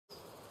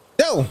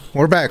Oh,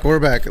 we're back. We're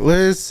back.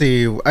 Let's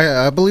see.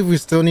 I believe we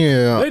still need.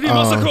 Lady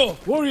Masako,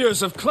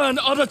 warriors of Clan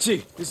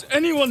Adachi. Is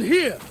anyone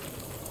here?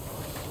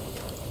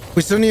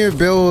 We still need to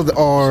build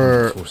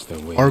our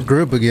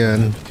group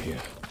again.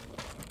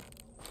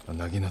 A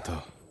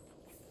Naginata,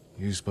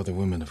 used by the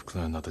women of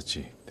Clan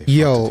Adachi. They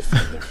Yo, fought to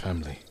defend their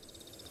family.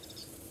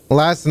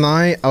 Last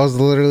night I was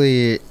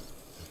literally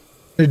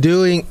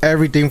doing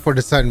everything for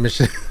the side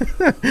mission.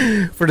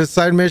 For the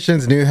side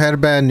missions, new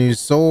headband, new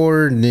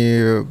sword,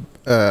 new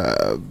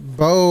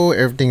bow,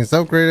 everything's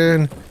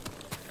upgraded.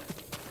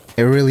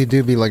 It really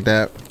do be like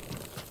that.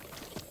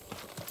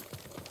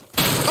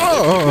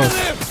 Oh,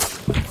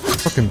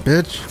 fucking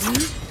bitch.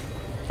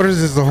 What is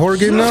this, a horror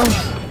game now?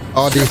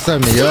 Oh, they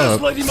set me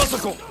up. Lady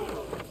Masako?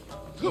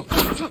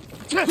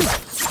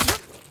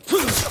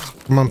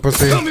 Come on,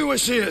 pussy. Tell me where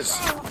she is.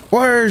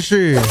 Where is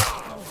she?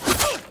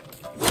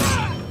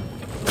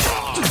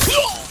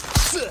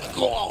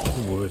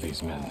 Who were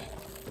these men?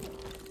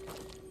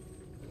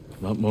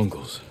 Not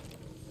Mongols.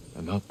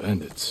 And not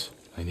bandits.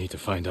 I need to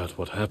find out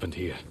what happened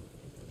here.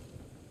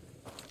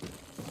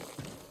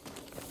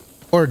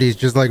 Or are these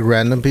just like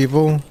random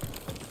people?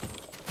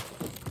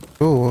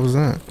 Oh, what was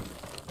that?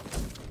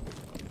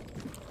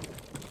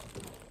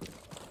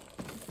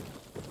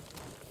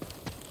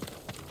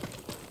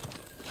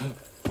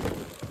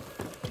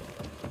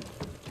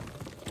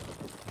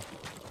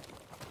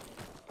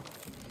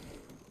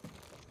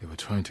 They were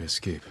trying to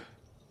escape,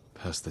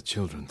 past the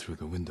children through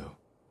the window.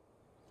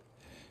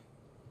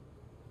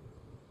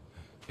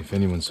 If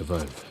anyone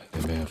survived,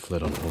 they may have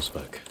fled on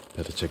horseback.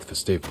 Better check the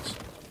stables.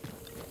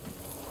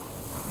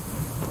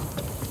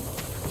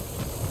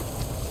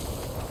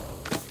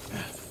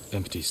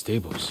 Empty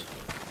stables.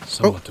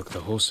 Someone took the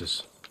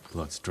horses.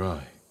 Blood's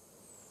dry.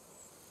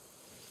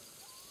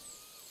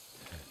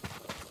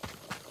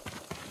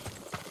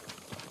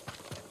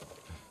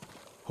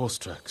 Horse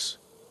tracks.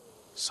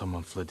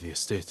 Someone fled the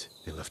estate.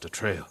 They left a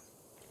trail.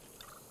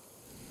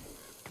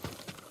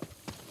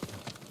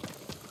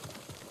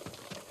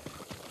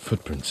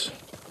 Footprints.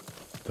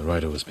 The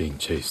rider was being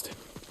chased.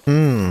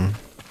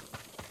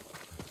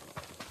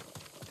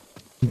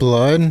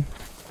 Blood?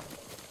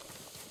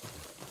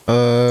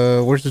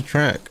 Where's the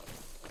track?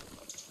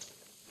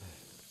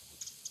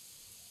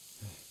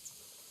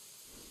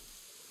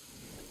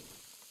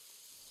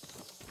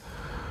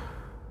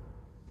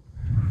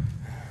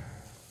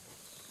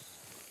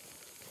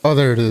 Oh,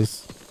 there it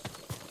is.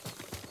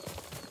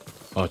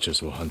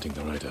 Archers were hunting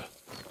the rider.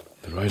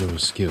 The rider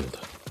was skilled,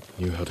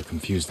 knew how to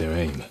confuse their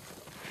aim.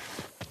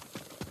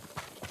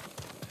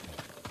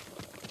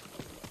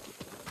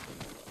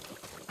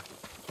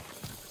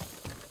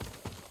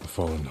 A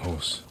fallen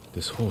horse.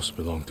 This horse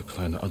belonged to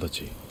Clan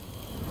Adachi.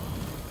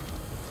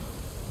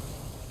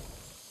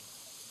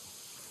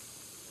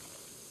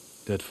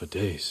 Dead for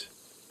days.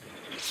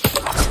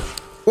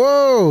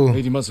 Whoa!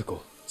 Lady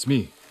Masako, it's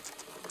me.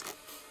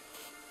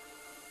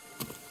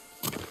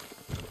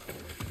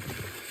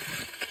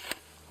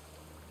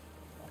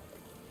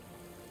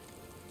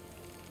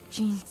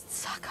 Jin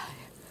Sakai.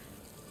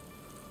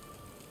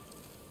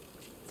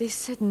 They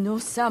said no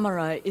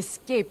samurai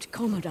escaped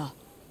Komoda.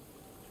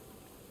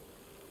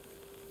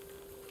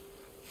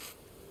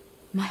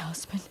 My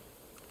husband.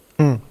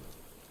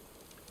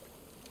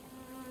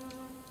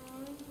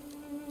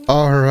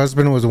 Oh, her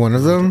husband was one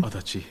of them?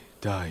 Adachi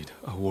died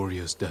a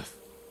warrior's death,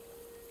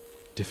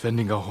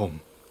 defending our home.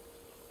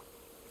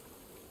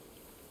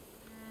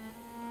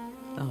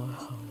 Our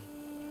home.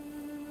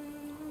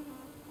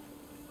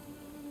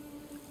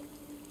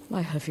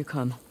 Why have you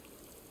come?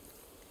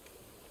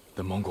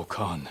 The Mongol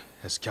Khan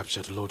has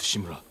captured Lord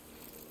Shimura.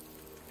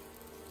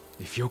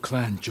 If your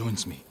clan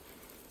joins me,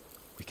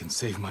 we can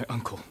save my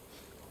uncle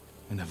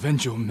and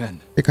avenge your men.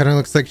 It kind of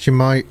looks like she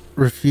might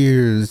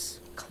refuse.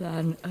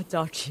 Clan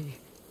Adachi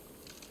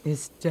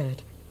is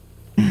dead.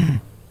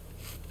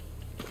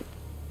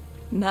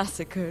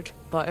 Massacred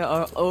by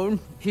our own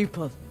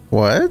people.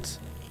 What?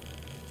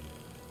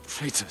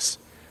 Traitors.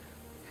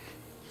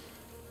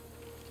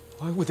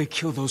 Why would they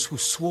kill those who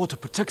swore to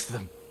protect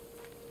them?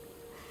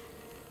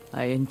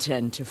 I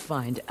intend to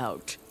find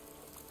out.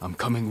 I'm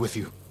coming with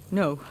you.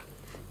 No,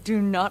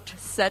 do not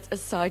set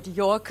aside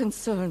your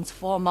concerns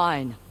for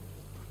mine.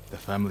 The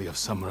family of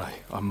samurai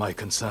are my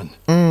concern.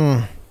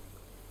 Mm.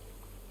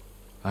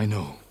 I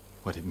know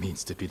what it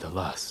means to be the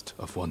last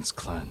of one's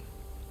clan.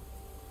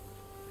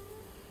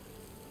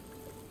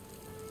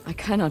 I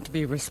cannot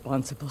be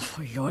responsible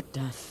for your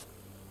death.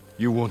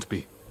 You won't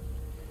be.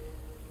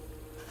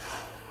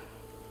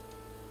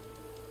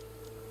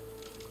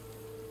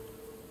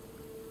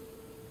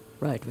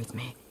 Ride with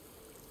me.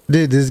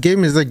 Dude, this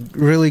game is like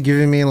really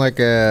giving me like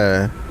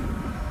the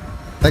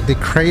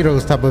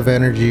Kratos type of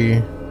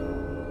energy.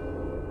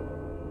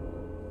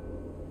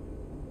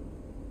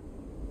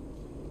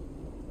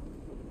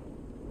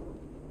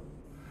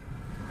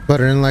 But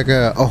in like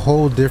a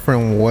whole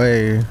different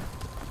way.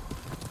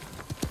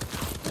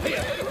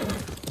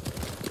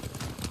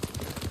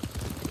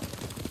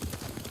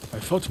 I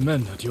fought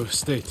men at your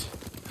estate.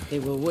 They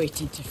were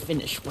waiting to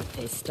finish what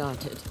they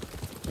started.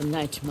 The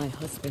night my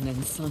husband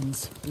and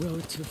sons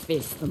rode to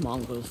face the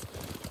Mongols,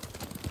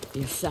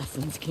 the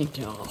assassins came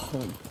to our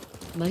home.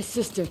 My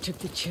sister took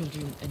the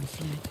children and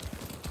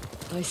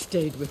fled. I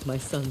stayed with my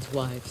sons'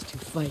 wives to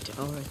fight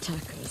our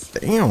attackers.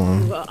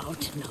 Damn. We were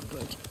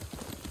outnumbered.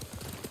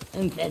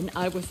 And then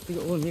I was the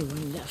only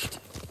one left.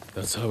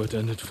 That's how it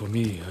ended for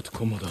me at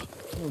Komoda.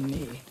 For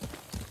me,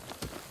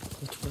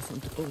 it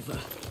wasn't over.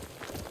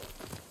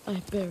 I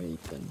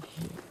buried them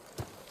here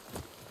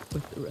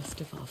with the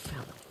rest of our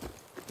family.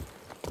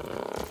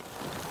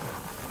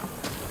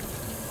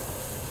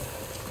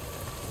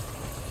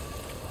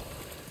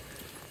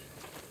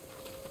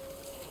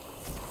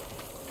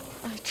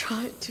 I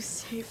tried to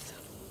save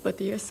them, but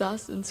the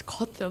assassins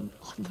caught them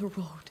on the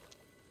road,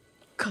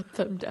 cut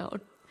them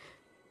down.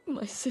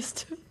 My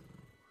sister,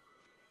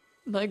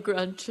 my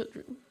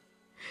grandchildren,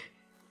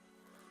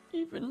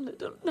 even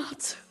little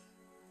Natsu.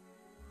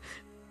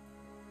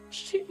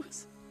 She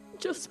was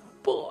just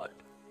born.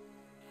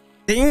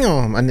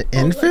 Damn, an All I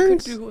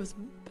infant? could do was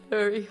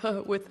bury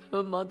her with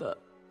her mother.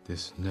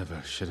 This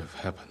never should have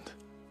happened.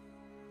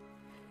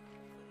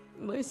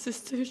 My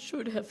sister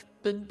should have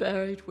been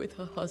buried with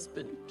her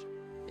husband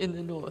in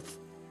the north.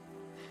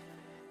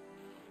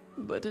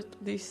 But at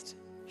least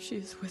she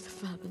is with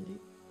family.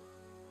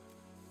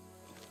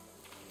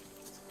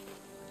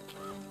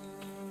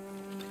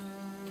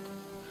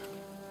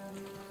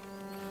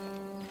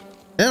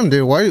 Damn,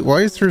 dude,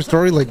 why is her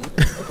story like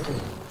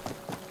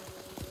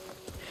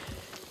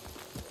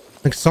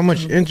like so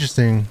much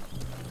interesting?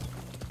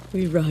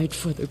 We ride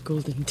for the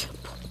Golden Temple.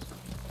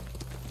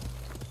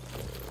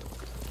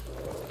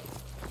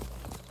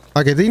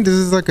 Like, I think this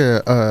is like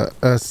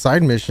a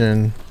side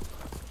mission.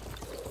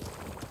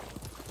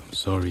 I'm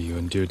sorry you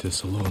endured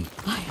this alone.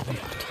 I am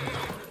not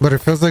alone. But it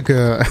feels like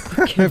a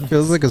it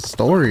feels like a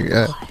story.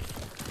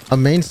 A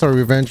main story.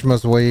 Revenge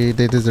must wait.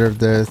 They deserve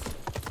death.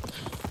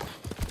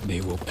 They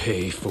will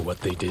pay for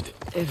what they did.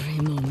 Every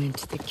moment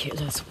the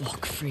killers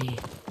walk free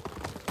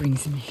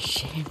brings me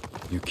shame.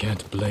 You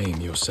can't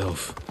blame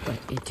yourself. But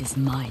it is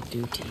my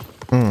duty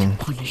to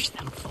punish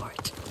them for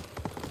it.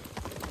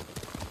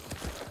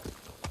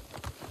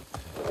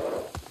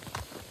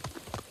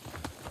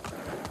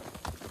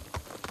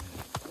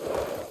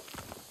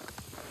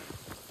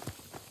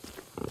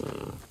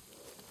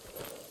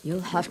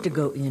 You'll have to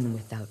go in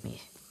without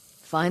me.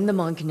 Find the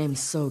monk named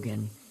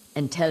Sogen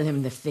and tell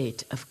him the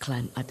fate of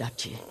Clan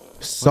Adachi.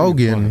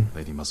 Sogen.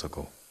 Lady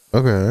Masako.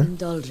 Okay.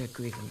 Indulge a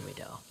grieving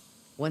widow.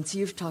 Once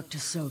you've talked to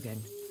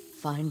Sogen,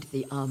 find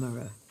the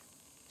armorer.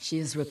 She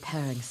is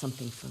repairing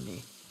something for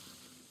me.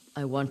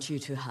 I want you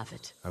to have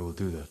it. I will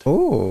do that.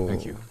 Oh.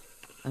 Thank you.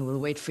 I will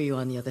wait for you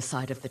on the other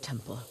side of the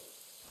temple.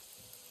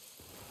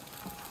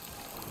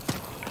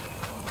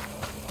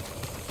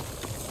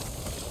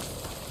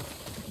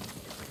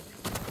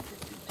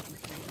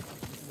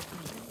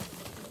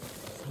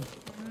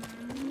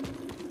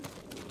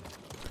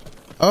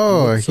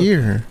 Oh,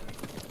 here.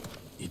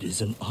 It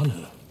is an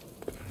honor.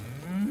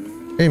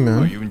 Hey, Are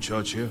man. you in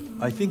charge here?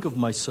 I think of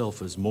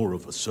myself as more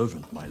of a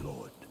servant, my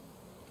lord.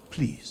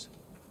 Please,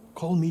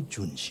 call me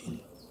Junshin.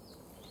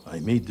 I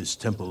made this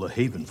temple a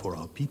haven for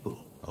our people.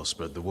 I'll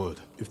spread the word.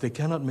 If they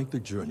cannot make the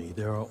journey,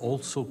 there are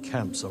also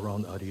camps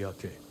around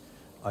Ariake.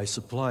 I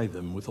supply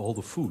them with all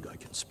the food I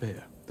can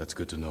spare. That's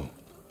good to know.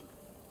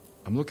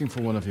 I'm looking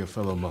for one of your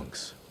fellow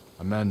monks,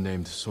 a man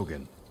named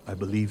Sogen. I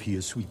believe he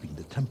is sweeping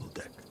the temple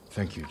deck.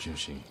 Thank you,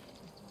 Junshin.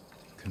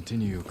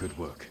 Continue your good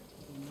work.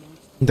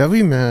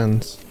 W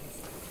mans.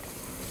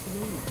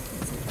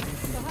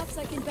 Perhaps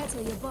I can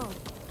better your bow.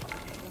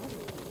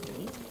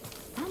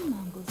 Some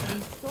Mongols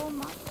need so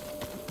much.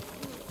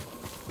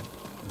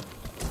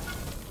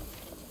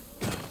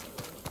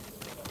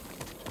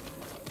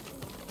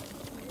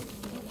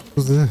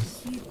 Who's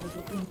this?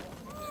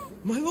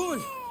 My lord!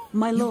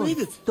 My You lord, made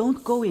it.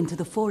 don't go into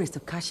the forest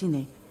of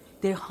Kashine.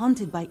 They're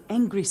haunted by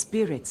angry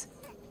spirits.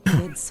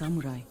 Dead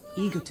samurai,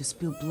 eager to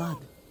spill blood.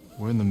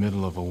 We're in the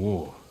middle of a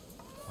war.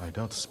 I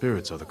doubt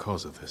spirits are the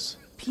cause of this.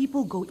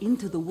 People go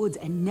into the woods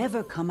and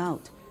never come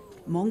out.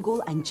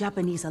 Mongol and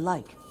Japanese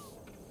alike.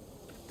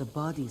 The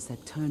bodies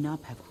that turn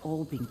up have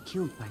all been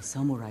killed by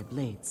samurai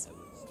blades.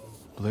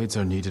 Blades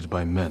are needed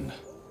by men,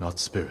 not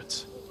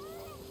spirits.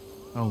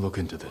 I'll look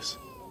into this.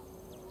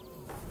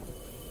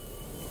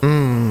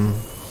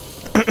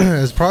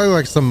 It's probably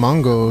like some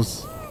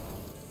Mongols.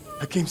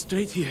 I came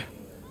straight here.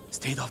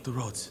 Stayed off the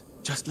roads,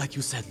 just like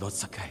you said, Lord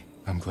Sakai.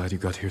 I'm glad you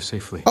got here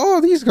safely.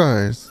 Oh, these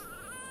guys.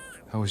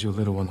 How is your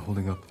little one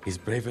holding up? He's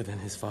braver than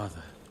his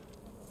father.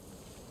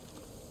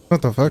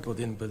 What the fuck? People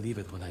didn't believe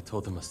it when I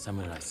told them a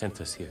samurai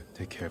sent us here.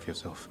 Take care of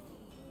yourself.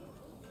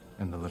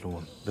 And the little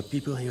one. The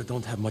people here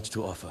don't have much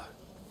to offer,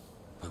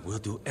 but we'll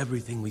do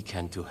everything we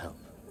can to help.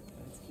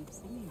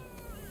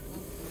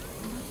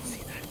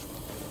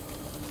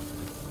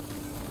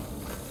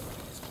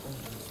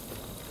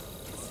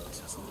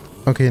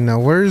 Okay, now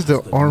where's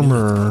the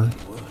armor?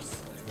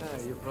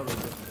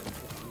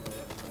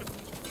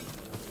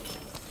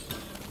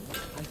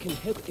 I can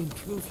help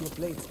improve your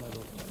blades, my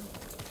lord.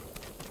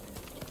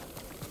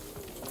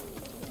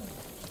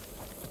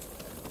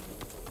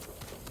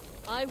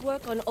 I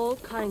work on all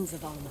kinds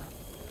of armor.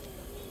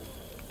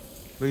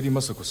 Lady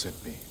Masako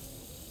sent me.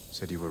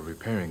 Said you were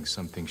repairing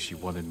something she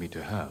wanted me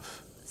to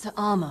have. The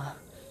armor.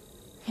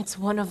 It's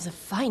one of the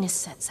finest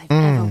sets I've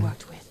ever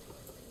worked with.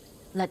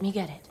 Let me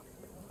get it.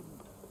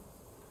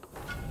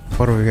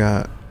 What do we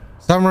got?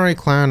 Samurai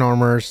clan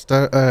armor,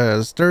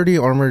 sturdy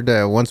armor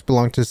that once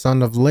belonged to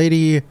son of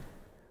Lady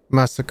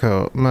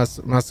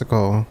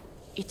Masako.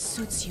 It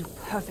suits you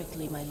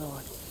perfectly, my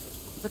lord.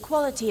 The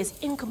quality is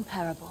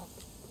incomparable.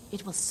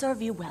 It will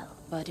serve you well,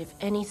 but if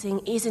anything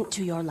isn't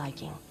to your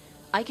liking,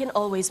 I can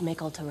always make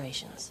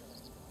alterations.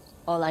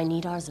 All I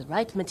need are the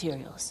right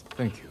materials.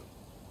 Thank you.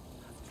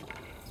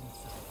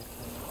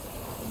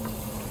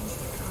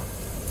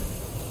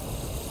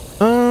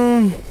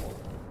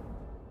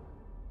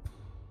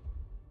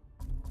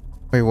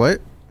 Wait,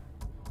 what?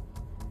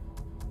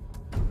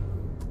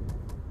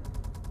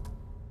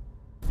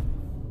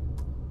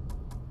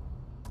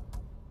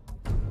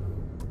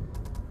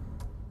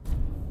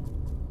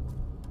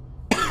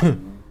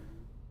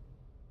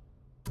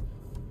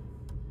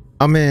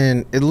 I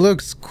mean, it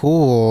looks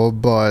cool,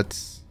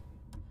 but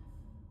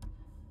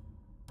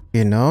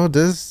you know,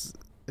 this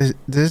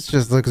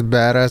just looks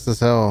badass as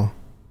hell.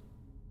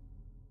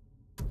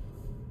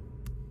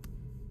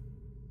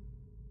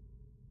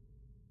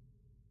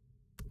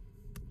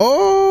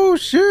 Oh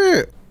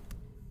shit!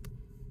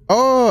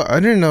 Oh, I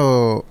didn't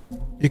know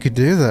you could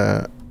do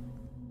that.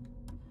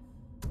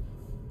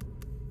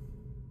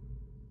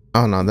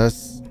 Oh no,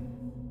 that's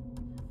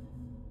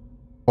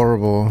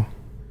horrible.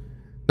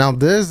 Now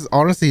this,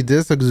 honestly,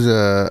 this looks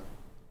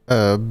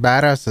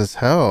badass as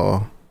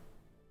hell.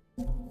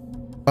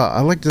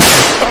 I like this.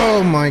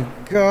 Oh my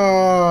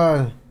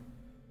god!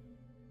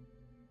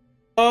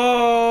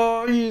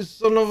 Oh, you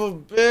son of a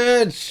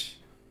bitch!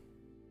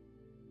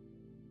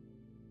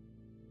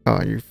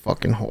 Oh, you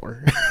fucking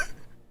whore.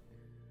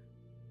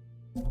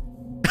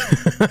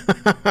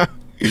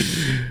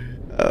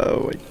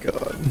 Oh my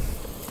god.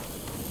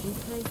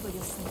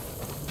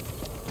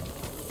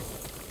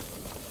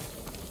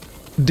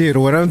 Dude,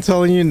 what I'm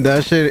telling you,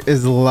 that shit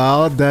is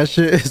loud. That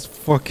shit is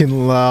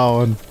fucking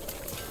loud.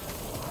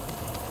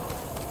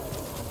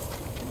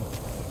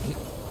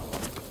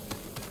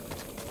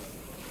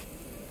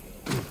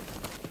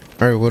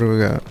 Alright, what do we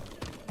got?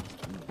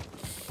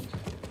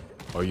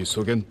 Are you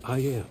Sogen? I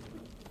am.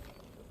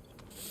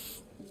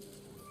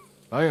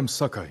 I am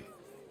Sakai.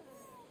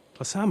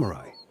 A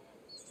samurai.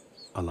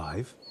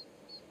 Alive?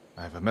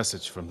 I have a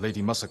message from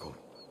Lady Masako.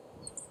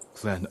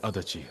 Clan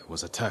Adachi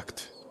was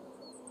attacked.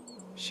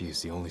 She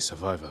is the only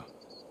survivor.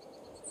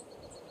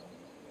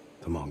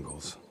 The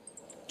Mongols.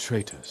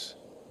 Traitors.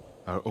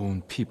 Our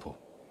own people.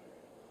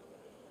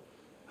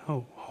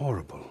 How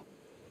horrible.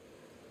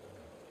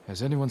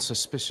 Has anyone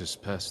suspicious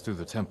passed through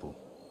the temple?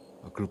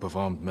 A group of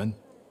armed men?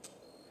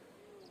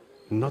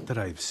 Not that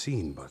I've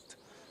seen, but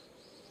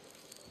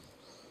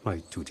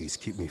my duties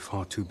keep me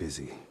far too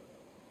busy.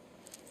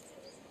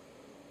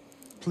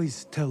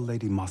 Please tell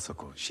Lady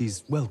Masako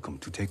she's welcome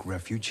to take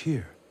refuge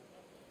here.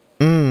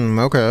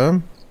 Okay.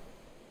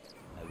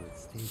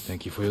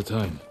 Thank you for your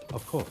time.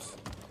 Of course.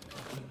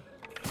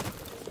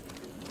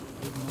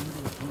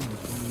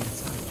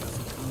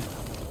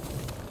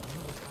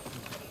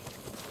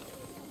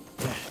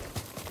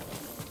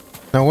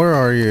 Now where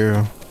are you?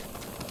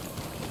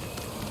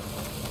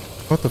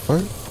 What the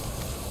fuck?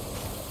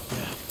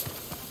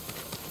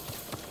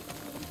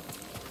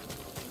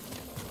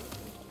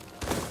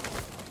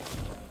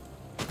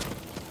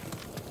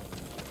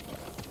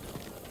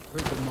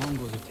 Heard the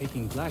Mongols are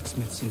taking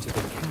blacksmiths into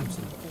their camps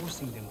and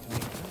forcing them to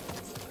make weapons.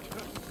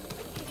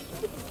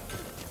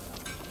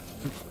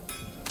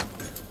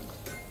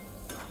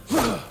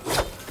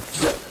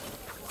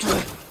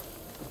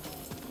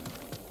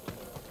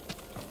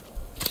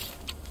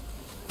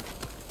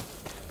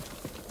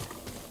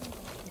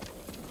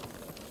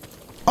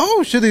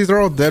 Oh shit, these are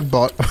all dead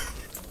bot.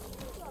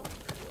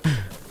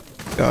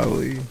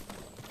 Golly.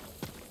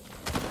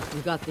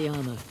 You got the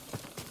armor.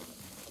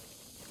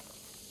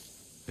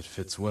 It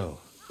fits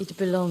well. It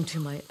belonged to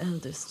my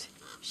eldest,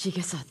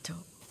 Shigesato.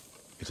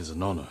 It is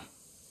an honor.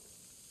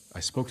 I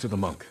spoke to the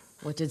monk.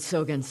 What did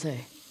Sogen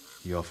say?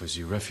 He offers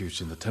you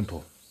refuge in the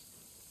temple.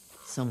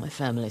 So my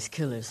family's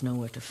killers know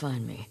where to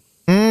find me.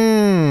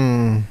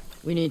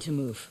 We need to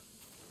move.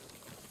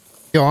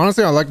 Yo,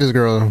 honestly, I like this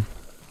girl.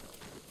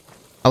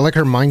 I like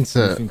her Do you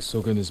mindset. think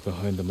Sogen is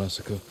behind the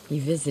massacre? He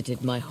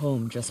visited my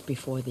home just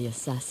before the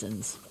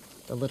assassins.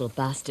 The little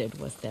bastard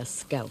was their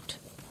scout.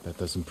 That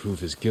doesn't prove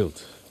his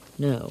guilt.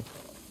 No,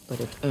 but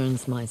it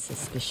earns my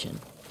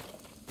suspicion.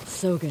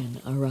 Sogen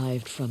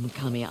arrived from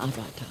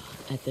Kamiagata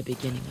at the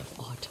beginning of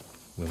autumn.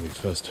 When we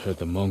first heard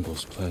the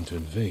Mongols plan to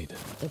invade.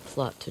 The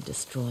plot to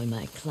destroy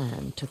my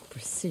clan took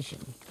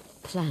precision,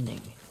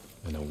 planning.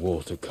 And a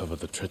war to cover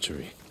the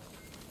treachery.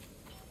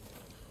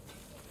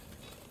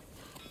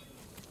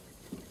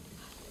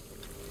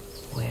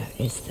 Where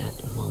is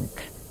that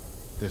monk?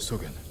 There's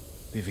Sogen,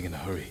 leaving in a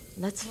hurry.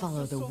 Let's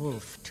follow the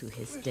wolf to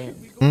his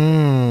den.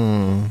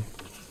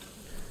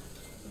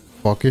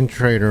 Fucking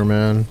traitor,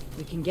 man.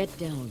 We can get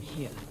down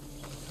here.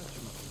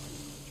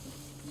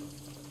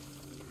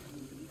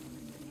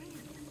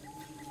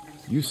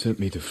 You sent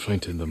me to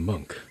frighten the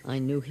monk. I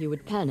knew he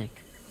would panic,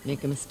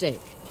 make a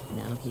mistake.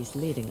 Now he's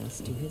leading us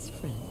to his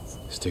friends.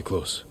 Stay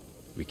close.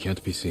 We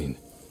can't be seen.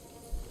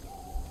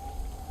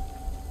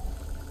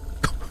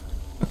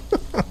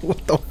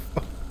 What the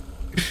fuck?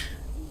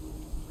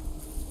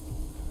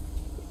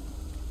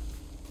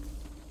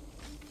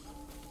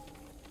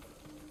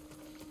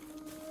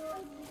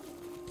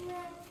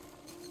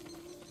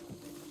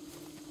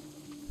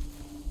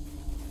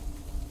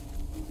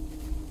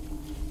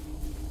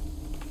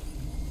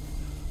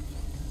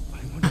 I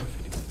wonder if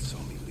anyone saw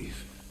me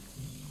leave.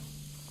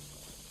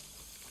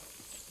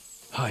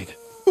 Hide.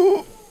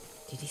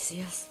 Did he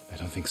see us? I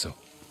don't think so.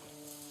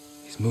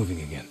 He's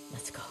moving again.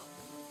 Let's go.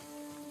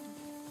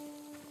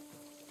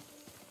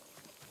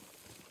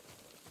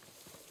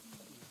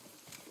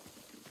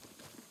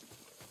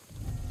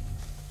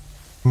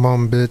 Come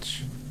on,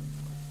 bitch.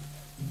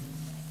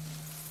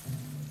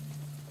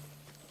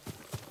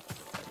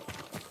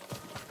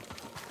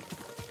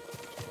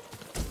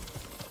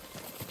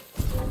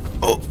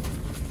 Oh.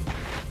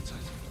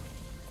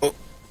 Oh.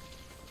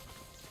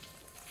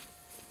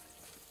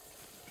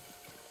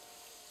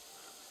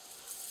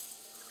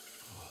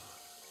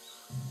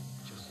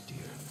 Just deer.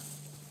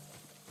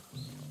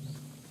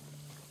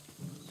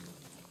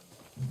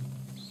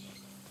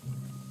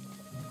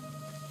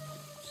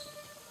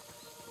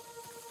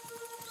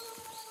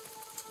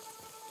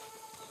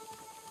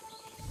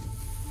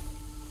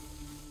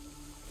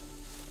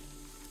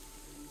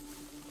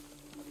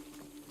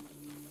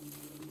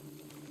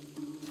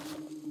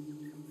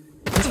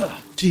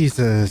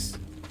 Jesus.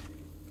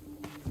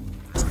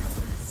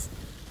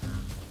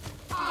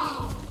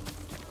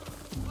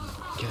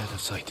 Get out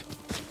of sight.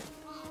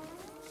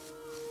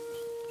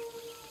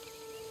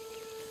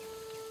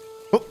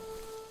 Oh.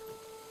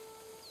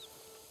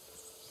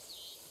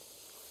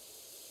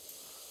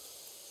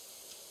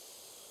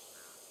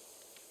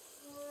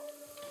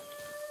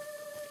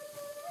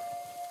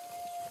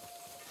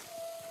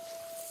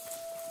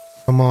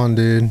 Come on,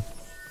 dude.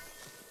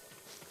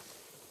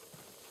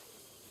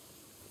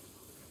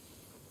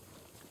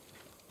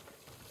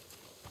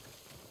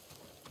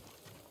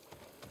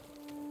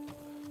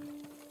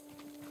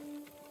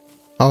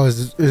 Oh,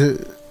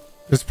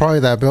 it's probably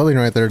that building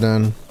right there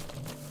then.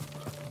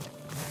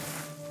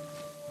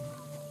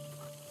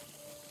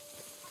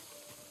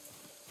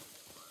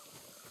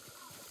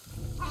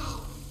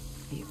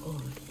 The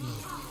old blue.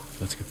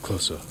 Let's get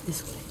closer.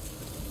 This way.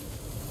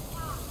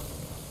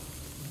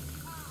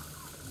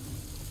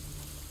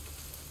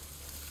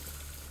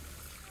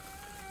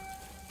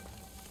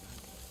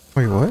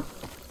 Wait, what?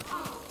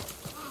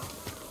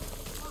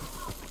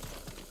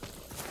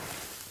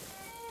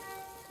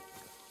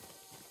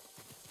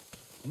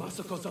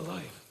 Masako's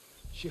alive.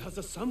 She has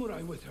a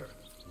samurai with her.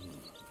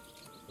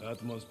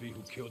 That must be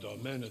who killed our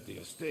men at the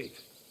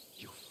estate.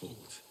 You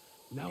fools.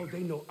 Now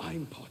they know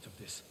I'm part of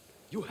this.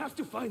 You have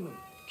to find them.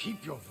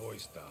 Keep your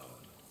voice down.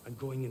 I'm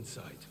going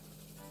inside.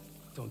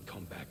 Don't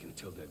come back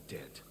until they're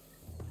dead.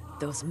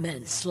 Those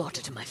men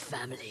slaughtered my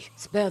family.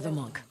 Spare the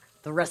monk.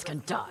 The rest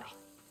can die.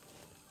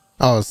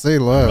 Oh, say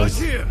Right less.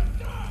 here!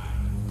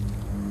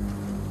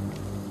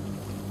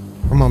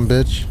 Come on,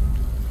 bitch.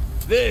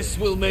 This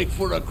will make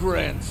for a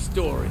grand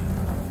story.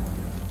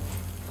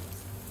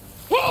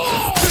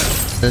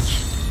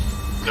 Bitch.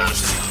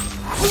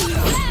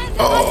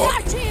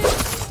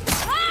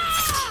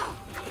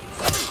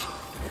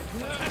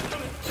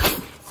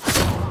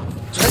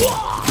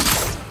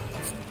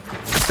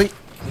 Hey,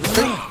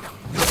 hey.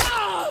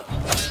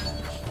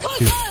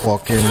 You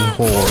fucking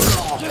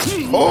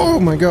whore. Oh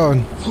my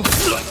god.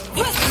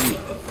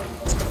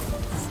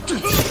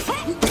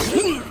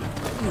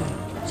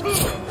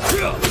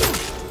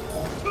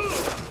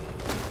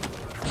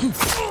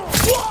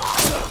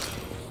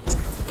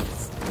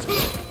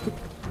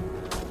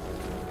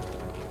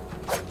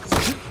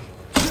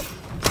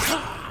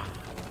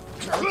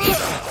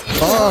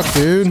 Fuck,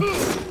 dude.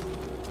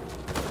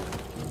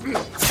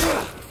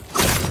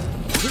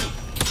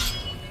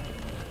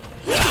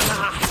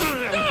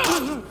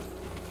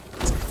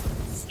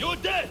 You're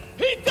dead!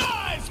 He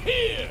dies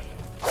here!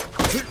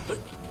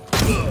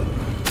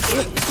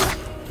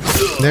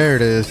 There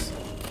it is.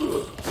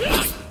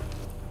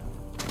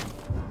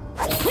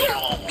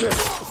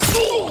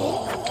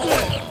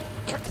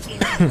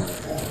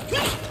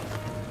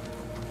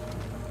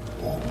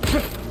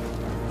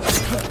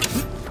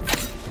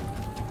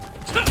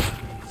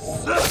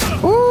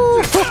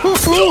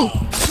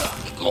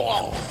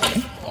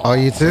 Oh,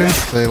 you too?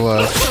 Say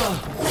less.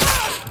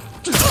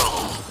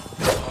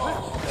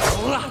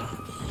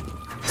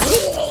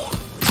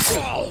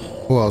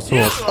 Who else? Who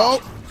else?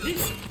 Oh!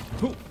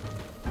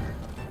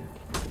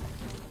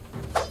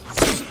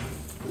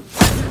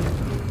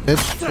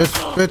 Bitch, bitch,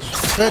 bitch,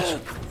 bitch,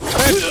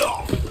 bitch!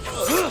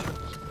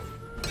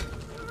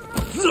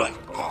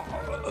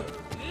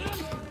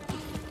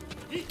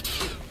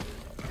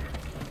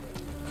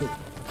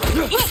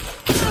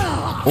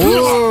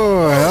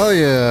 Oh, hell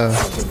yeah.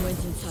 Captain went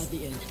inside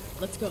the inn.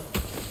 Let's go.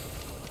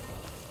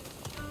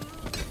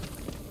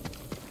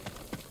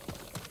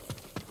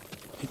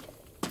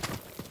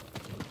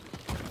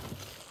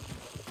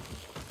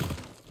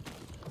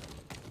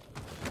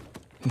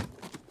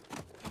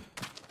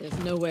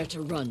 nowhere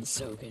to run,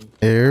 Sogen.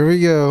 Here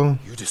we go.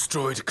 You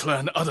destroyed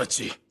Clan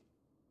Adachi.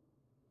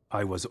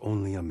 I was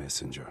only a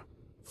messenger.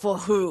 For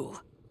who?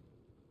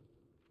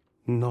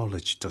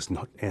 Knowledge does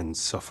not end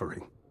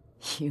suffering.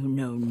 You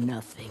know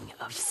nothing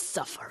of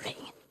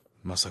suffering.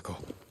 Masako.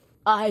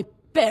 I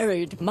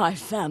buried my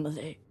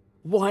family,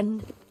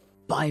 one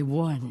by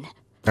one.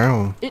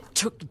 Oh. It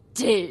took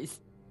days.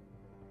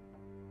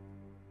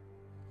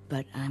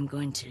 But I'm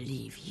going to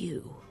leave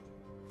you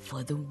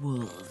for the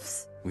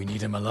wolves. We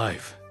need him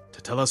alive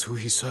to tell us who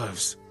he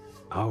serves.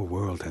 Our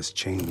world has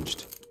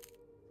changed.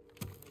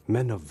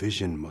 Men of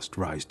vision must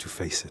rise to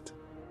face it.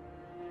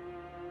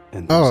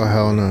 And Oh,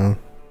 hell no.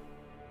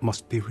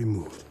 Must be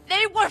removed.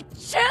 They were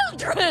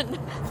children!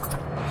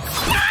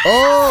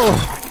 Oh!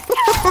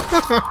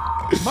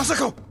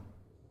 Masako!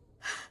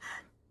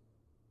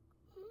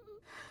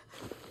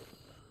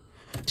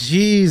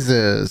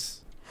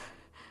 Jesus.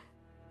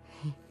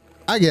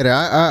 I get it.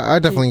 I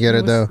definitely get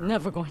it, though.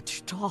 Never going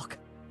to talk.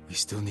 We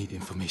still need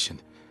information.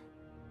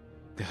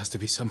 There has to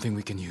be something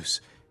we can use.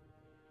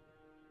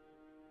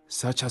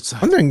 Search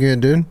outside. I'm doing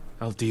good, dude.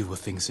 I'll deal with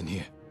things in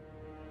here.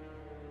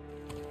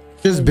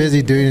 Just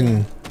busy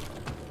doing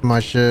my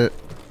shit.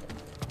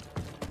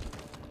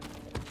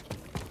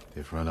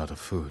 They've run out of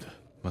food.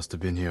 Must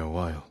have been here a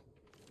while.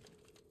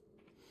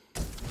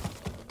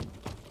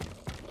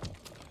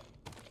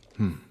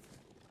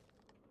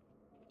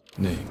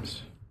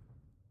 Names.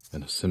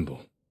 And a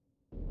symbol.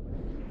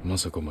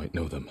 Masako might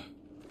know them.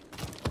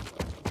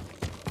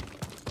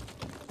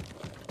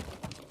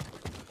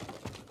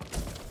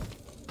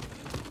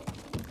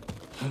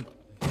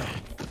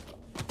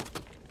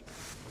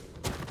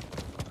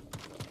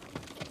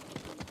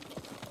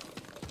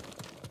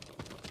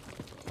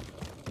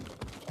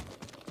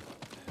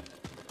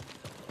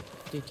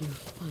 Did you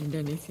find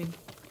anything?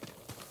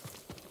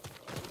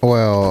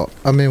 Well,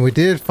 I mean, we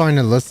did find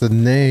a list of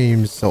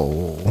names,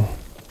 so...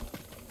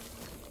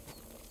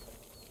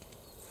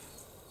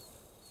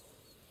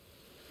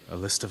 A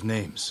list of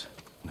names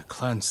and a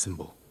clan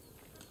symbol.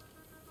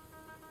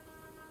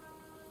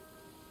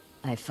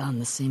 I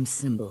found the same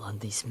symbol on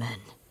these men.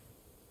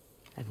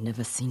 I've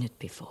never seen it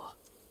before.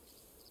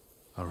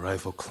 A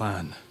rival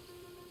clan.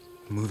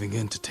 Moving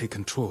in to take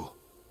control.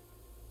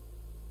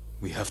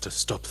 We have to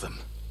stop them.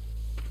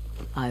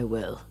 I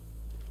will.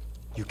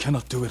 You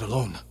cannot do it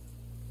alone.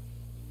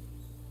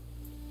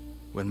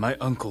 When my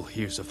uncle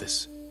hears of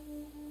this,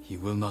 he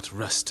will not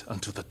rest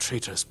until the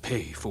traitors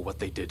pay for what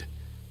they did.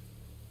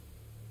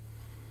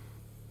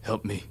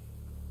 Help me,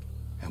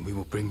 and we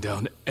will bring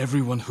down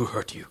everyone who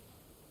hurt you.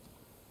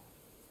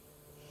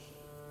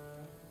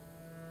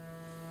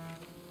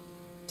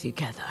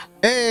 Together.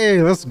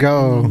 Hey, let's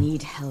go. You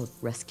need help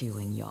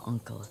rescuing your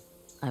uncle.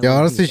 Yeah,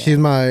 honestly, she's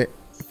my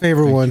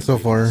favorite one so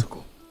far.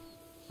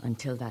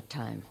 Until that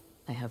time,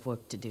 I have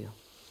work to do.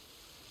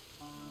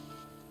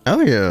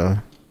 Hell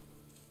yeah.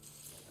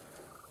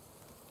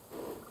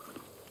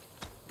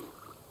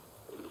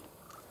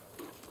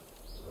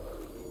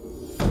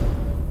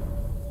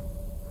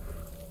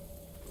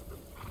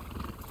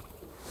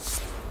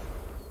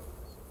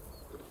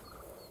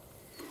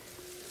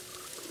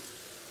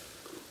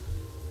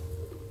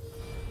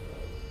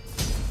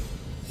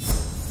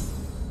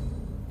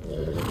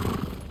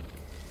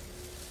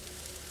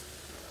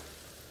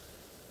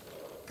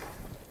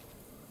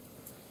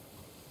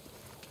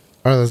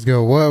 All right, let's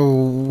go.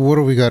 What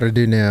do we got to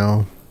do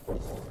now?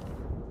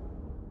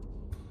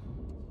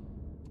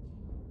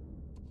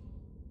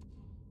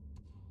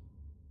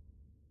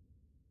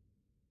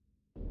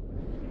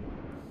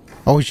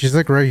 Oh, she's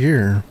like right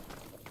here.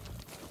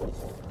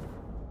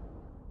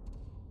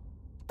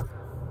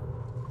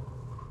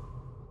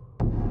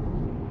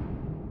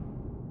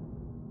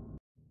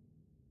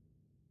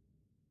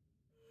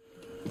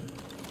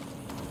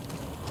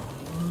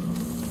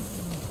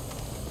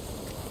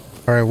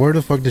 All right, where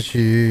the fuck did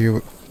she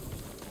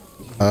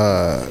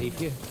Safe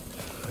here?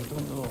 I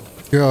don't know.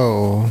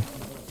 go?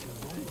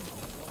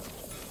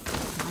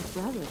 My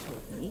brother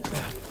told me.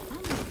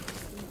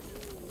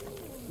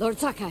 Lord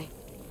Sakai,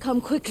 come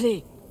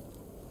quickly.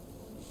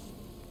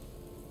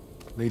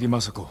 Lady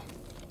Masako,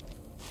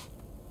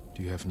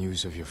 do you have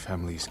news of your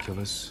family's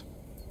killers?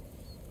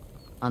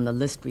 On the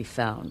list we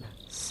found,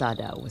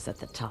 Sadao was at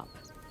the top.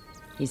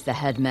 He's the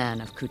head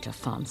man of Kuta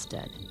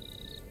Farmstead.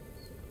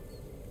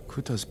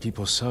 Kuta's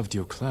people served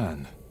your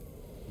clan.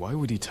 Why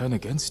would he turn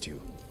against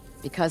you?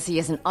 Because he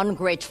is an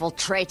ungrateful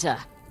traitor.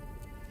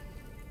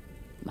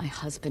 My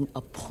husband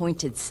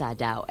appointed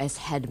Sadao as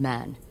head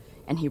man,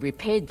 and he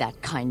repaid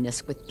that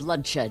kindness with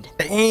bloodshed.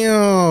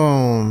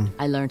 Damn.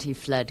 I learned he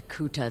fled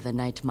Kuta the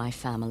night my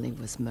family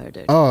was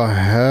murdered. Oh,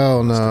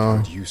 hell Must have no.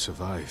 heard you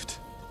survived.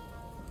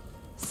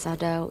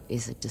 Sadao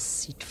is a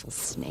deceitful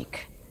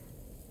snake.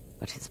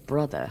 But his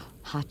brother,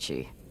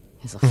 Hachi,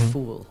 is a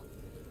fool.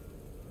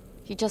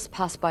 He just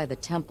passed by the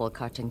temple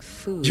carting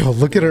food. Yo,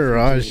 look at her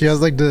eyes. She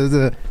has like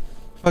the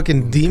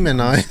fucking demon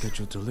eye.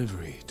 Scheduled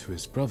delivery to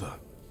his brother.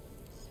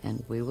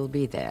 And we will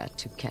be there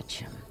to catch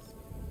him.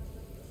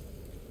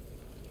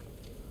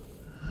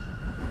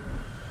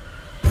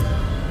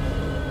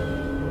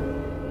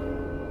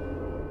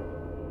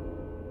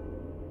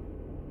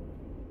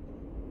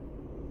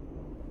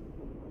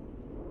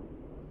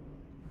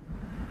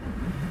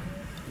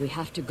 We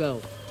have to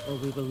go, or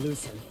we will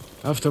lose him.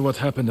 After what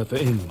happened at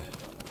the inn,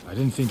 I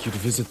didn't think you'd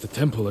visit the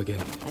temple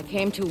again. I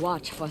came to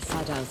watch for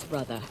Sadao's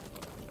brother,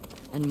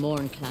 and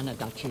mourn Clan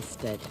Adachi's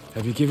dead.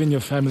 Have you given your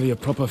family a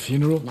proper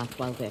funeral? Not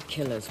while their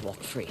killers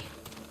walk free.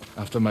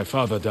 After my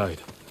father died,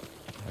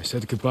 I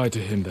said goodbye to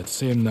him that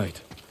same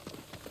night.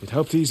 It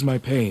helped ease my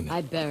pain.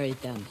 I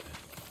buried them.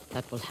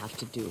 That will have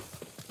to do.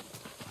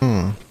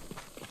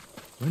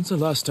 When's the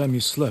last time you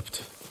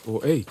slept?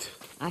 Or ate?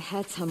 I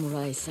had some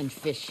rice and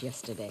fish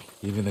yesterday.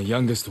 Even the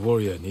youngest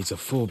warrior needs a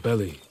full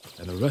belly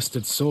and a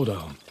rested sword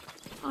arm.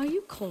 Are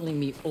you calling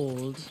me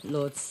old,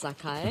 Lord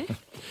Sakai?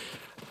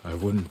 I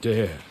wouldn't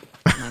dare.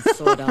 My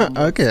sword arm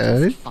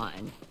Okay. just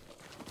fine.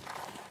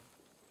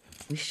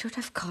 We should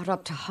have caught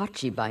up to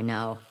Hachi by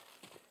now.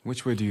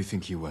 Which way do you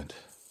think he went?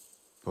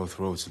 Both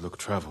roads look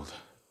traveled.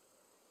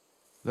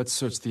 Let's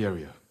search the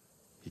area.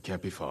 He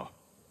can't be far.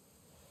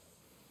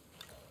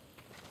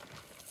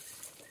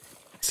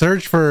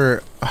 Search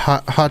for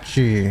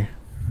Hachi.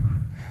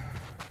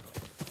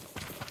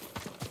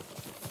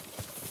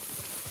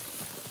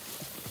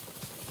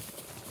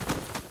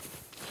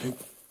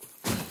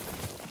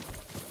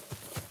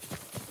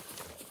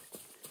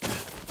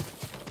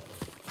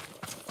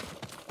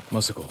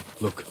 Masako,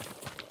 look.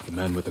 The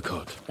man with the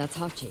cart. That's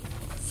Hachi,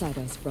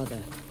 Sadao's brother.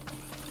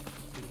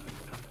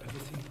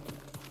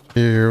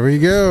 Here we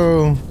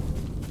go.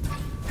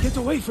 Get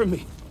away from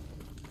me!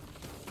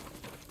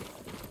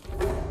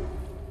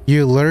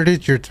 You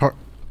alerted your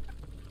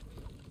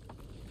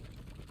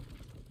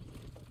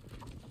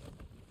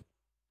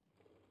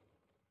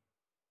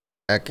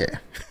Okay.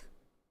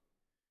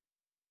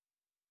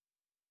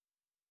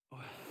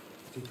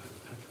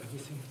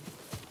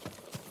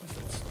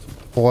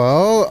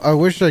 Well, I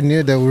wish I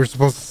knew that we were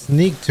supposed to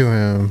sneak to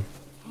him.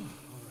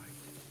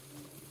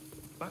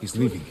 He's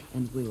leaving.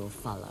 And we will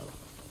follow.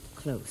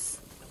 Close,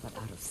 but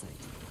out of sight.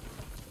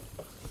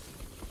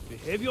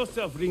 Behave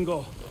yourself,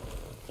 Ringo.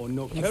 Or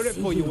no Yes, carrot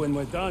for you you. when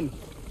we're done.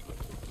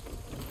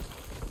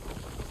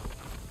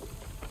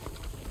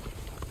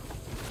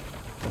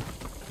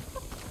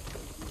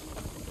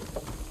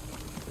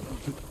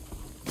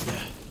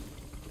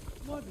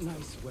 What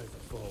nice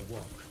weather for a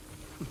walk.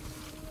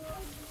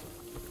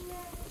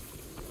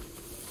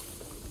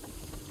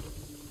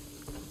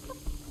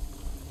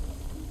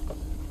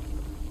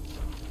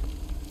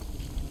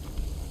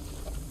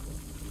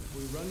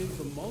 We run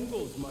into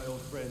Mongols, my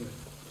old friend.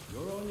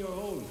 You're on your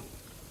own.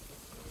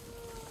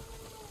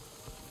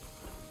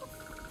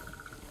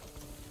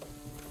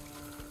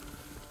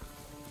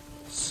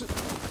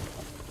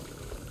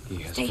 He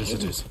has Stay hidden.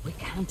 visitors. We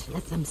can't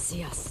let them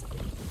see us.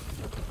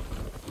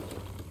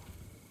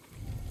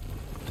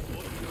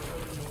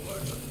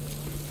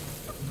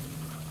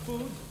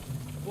 Food?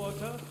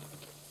 Water?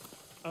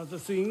 Other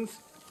things?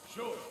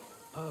 Sure.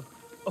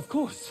 Of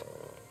course.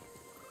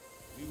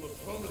 We were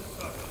promised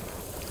something.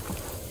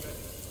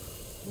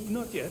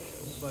 Not yet,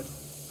 but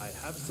I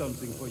have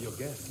something for your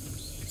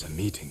guests. It's a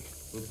meeting.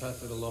 We'll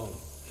pass it along.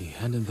 He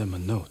handed them a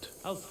note.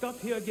 I'll stop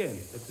here again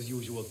at the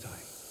usual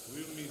time.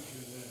 We'll meet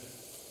you there.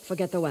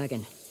 Forget the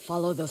wagon.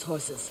 Follow those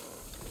horses.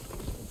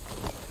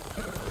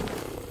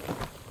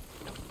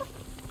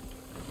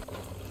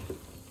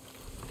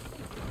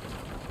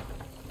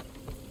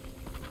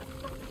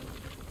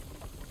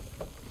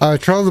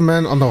 Trail the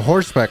man on the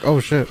horseback. Oh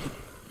shit.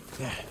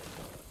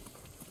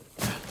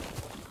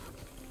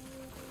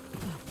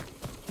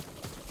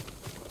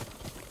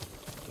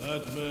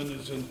 That man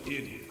is an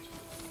idiot.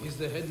 He's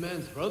the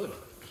headman's brother.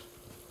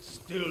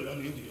 Still an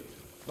idiot.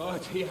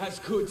 But he has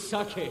good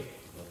sake.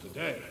 Not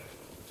today.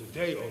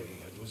 Today all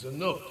he had was a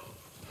note.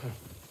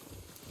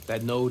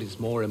 That note is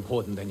more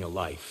important than your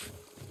life.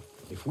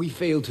 If we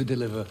fail to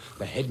deliver,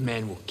 the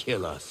headman will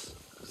kill us.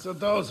 So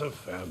those are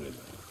family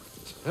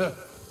man.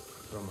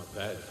 From a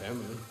bad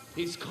family.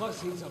 His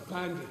cousins are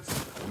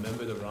bandits.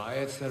 Remember the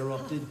riots that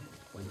erupted?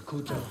 When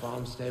Kuta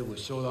farmstead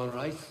was short on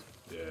rice?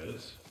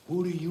 Yes.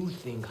 Who do you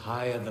think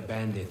hired the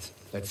bandits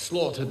that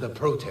slaughtered the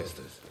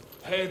protesters?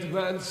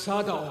 Headman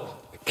Sadao.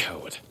 The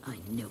coward. I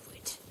knew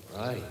it.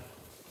 Right.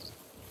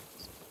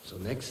 So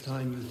next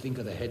time you think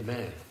of the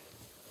headman,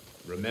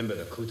 remember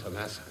the Kuta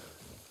massacre.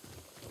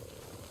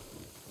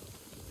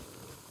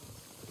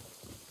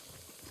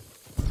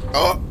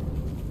 Oh.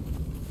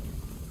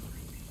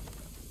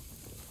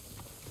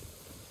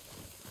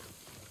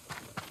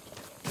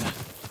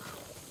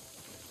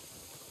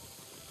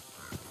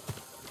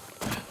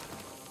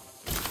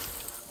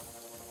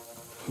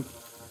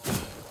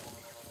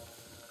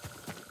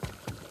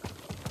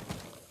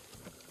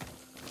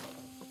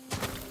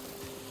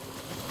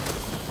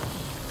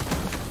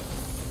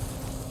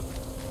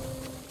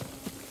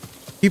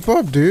 Keep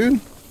up, dude.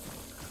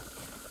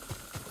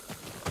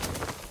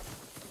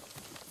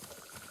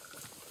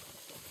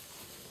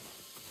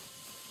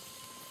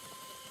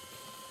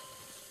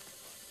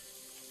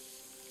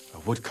 A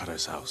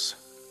woodcutter's house,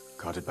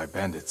 guarded by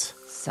bandits.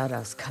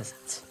 Sadao's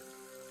cousins.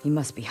 He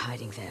must be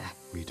hiding there.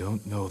 We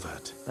don't know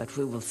that. But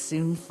we will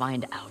soon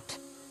find out.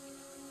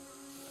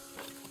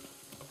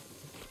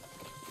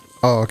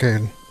 Oh, okay.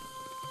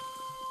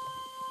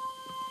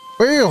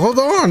 Wait, hold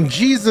on,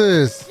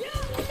 Jesus.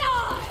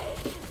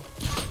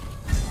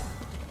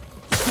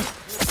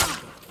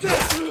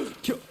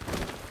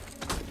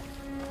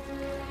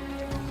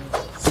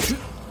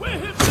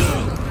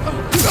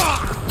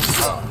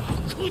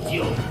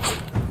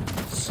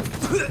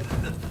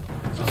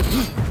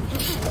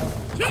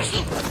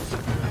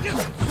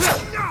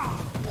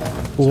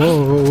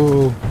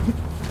 Whoa.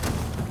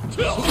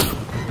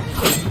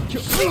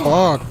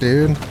 Fuck,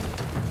 dude.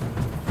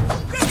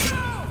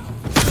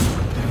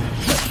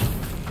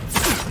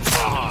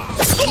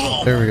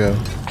 There we go.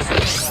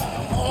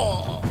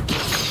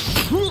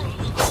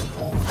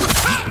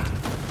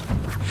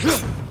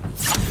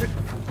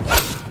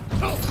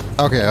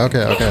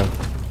 Okay.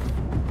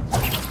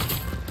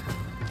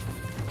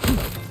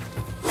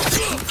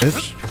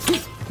 Bitch.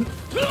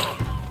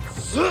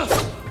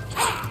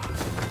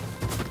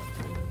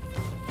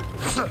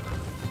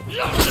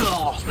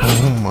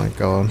 Oh my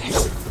god.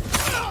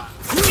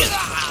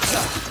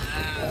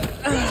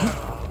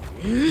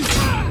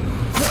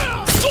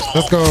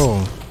 Let's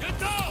go.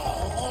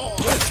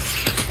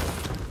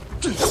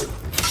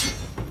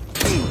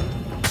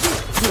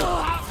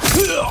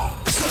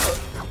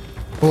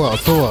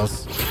 Who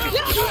else?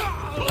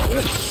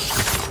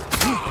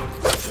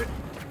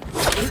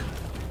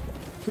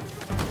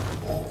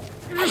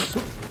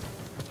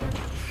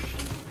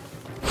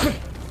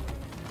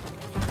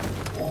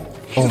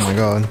 Oh my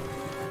god.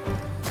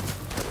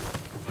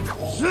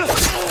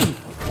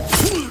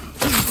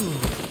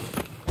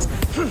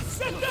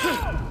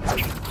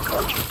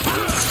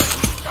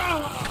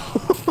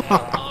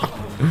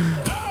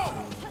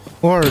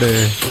 Where are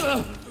they?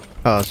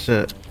 Oh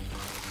shit.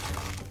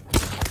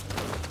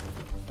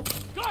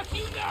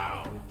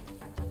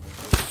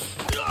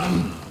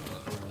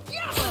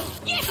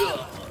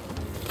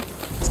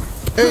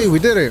 Hey, we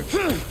did it!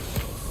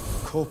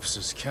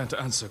 Corpses can't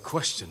answer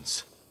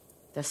questions.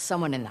 There's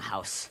someone in the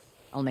house.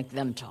 I'll make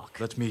them talk.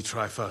 Let me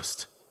try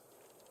first.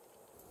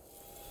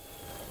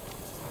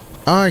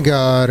 I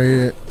got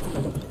it.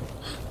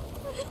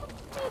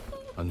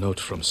 A note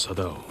from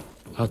Sadao.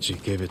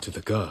 Hachi gave it to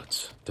the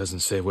guards.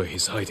 Doesn't say where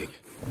he's hiding.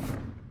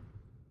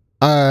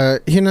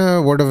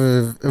 Hina, word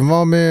of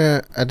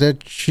involvement.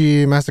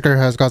 Adechi massacre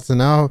has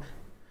gotten out.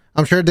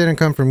 I'm sure it didn't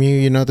come from you.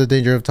 You know the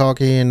danger of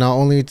talking, not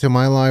only to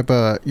my life,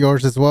 but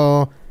yours as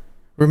well.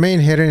 Remain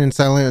hidden and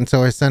silent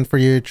until I send for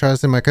you.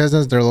 Trust in my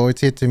cousins, their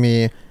loyalty to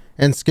me,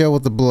 and skill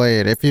with the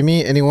blade. If you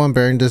meet anyone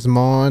bearing this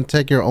mon,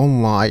 take your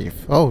own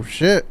life. Oh,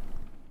 shit.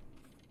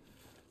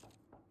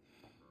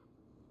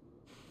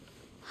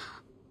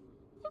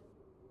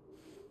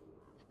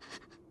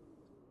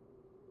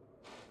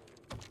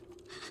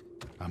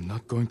 I'm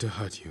not going to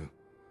hurt you.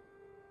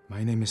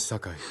 My name is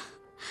Sakai.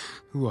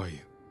 Who are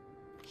you?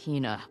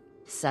 Hina,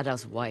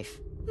 Sadao's wife.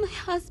 My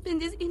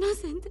husband is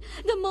innocent.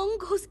 The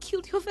Mongols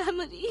killed your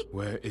family.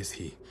 Where is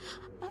he?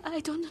 I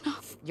don't know.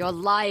 You're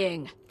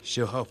lying.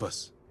 She'll help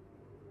us.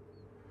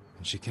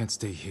 And she can't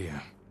stay here.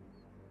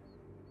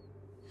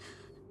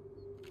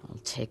 I'll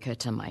take her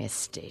to my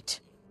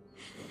estate.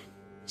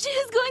 She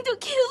is going to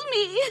kill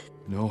me.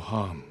 No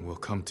harm will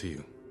come to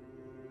you.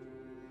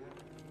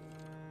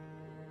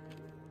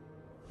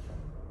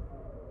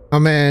 Oh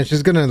man,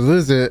 she's gonna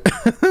lose it.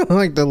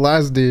 Like the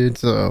last dude,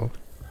 so.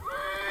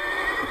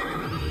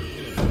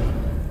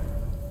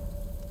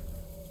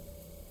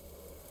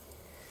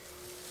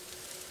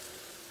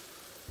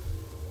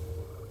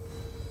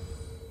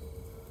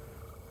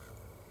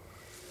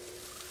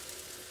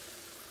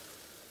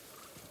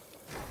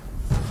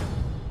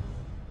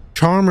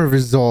 Charm or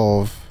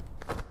resolve?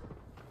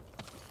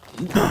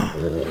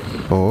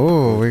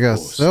 Oh, we got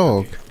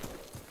silk.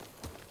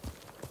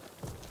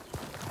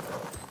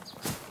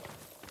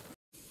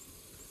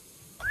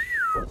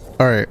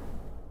 All right.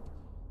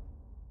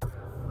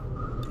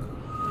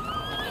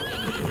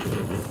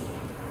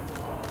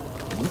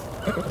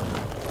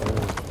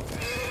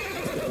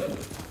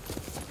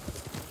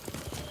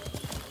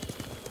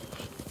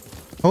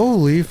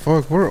 Holy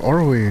fuck, where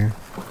are we?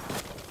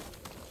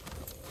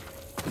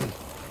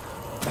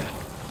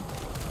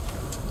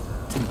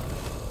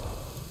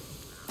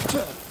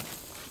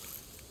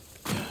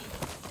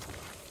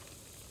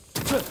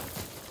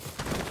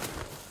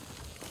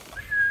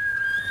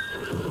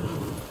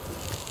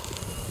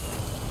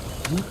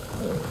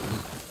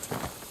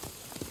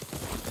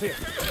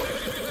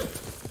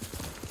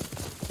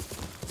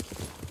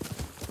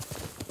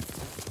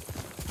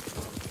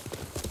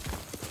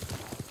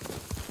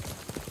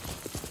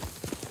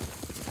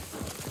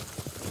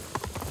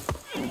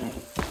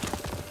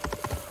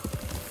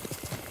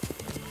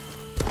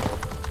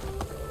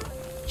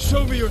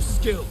 Show me your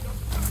skill.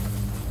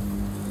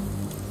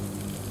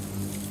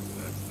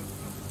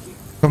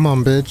 Come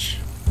on, bitch.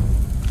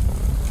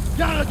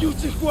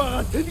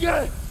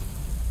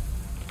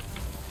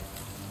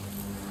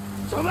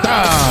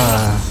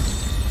 Ah!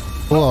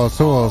 Who else?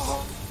 Who else?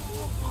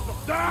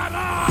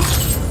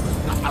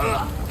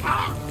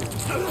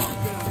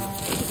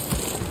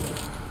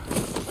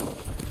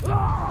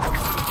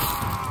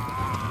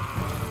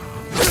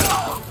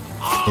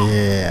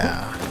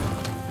 Yeah.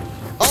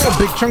 Oh Oh,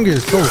 Big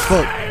Chungus. Oh,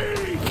 fuck.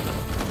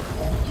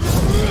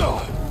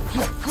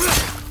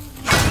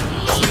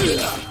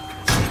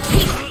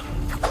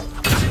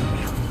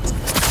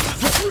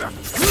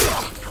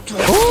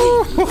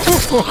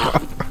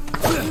 Oh!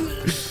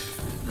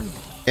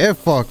 Get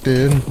fucked,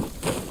 dude.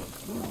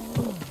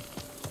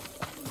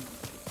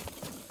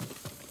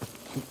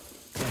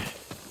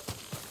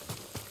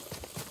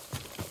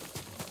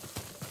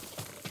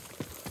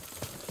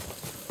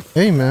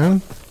 Hey,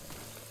 man.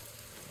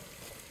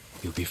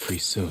 You'll be free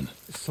soon.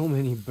 So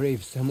many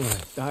brave samurai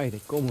died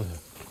at Komoda.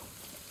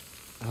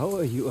 How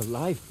are you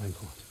alive, my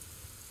lord?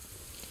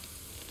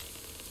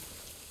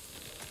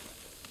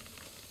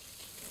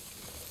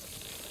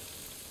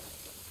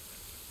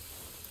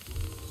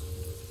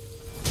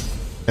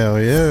 Hell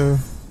yeah.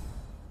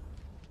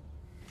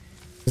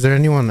 Is there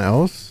anyone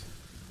else?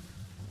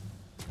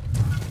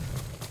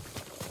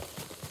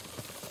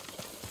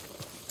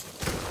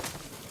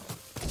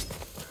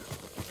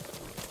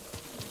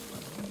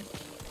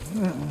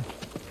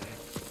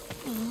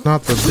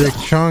 Not the Big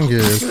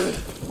Chungus.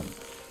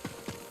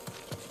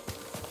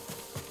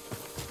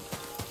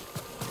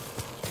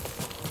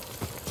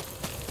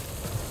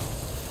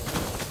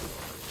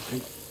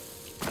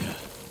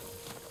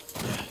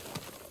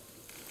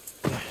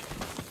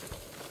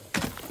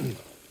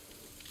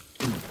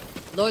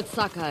 Lord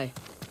Sakai.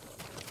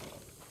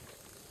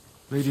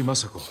 Lady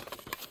Masako,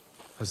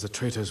 has the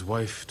traitor's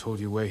wife told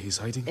you where he's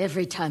hiding?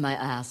 Every time I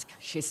ask,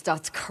 she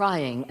starts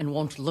crying and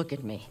won't look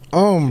at me.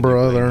 Oh,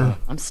 brother.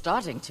 I'm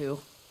starting to.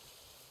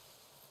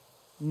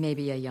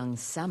 Maybe a young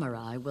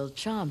samurai will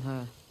charm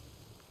her.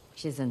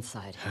 She's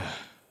inside.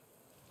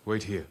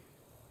 Wait here.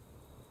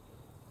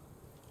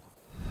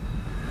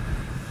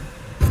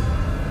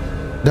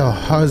 The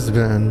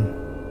husband.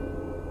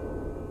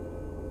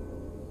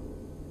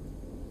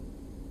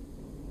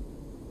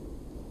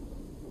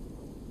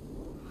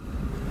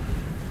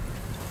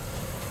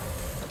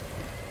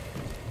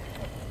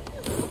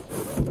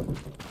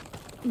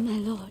 My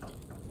lord.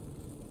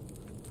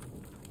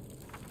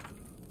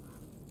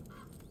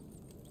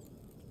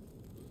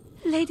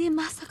 Lady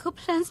Masako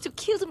plans to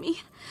kill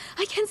me.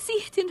 I can see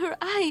it in her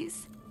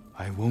eyes.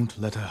 I won't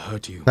let her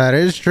hurt you. That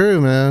is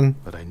true, man.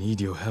 But I need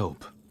your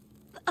help.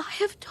 I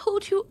have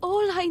told you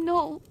all I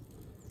know.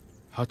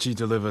 Hachi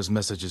delivers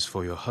messages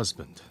for your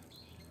husband.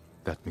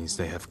 That means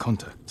they have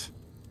contact.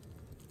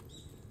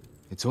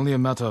 It's only a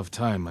matter of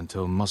time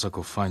until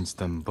Masako finds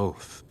them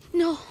both.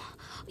 No,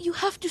 you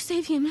have to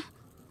save him.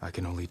 I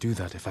can only do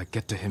that if I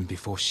get to him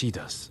before she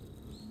does.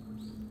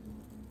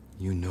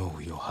 You know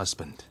your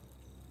husband.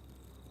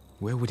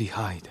 Where would he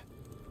hide?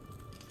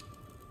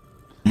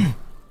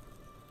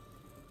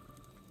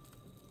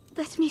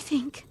 Let me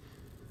think.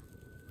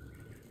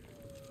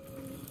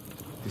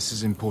 This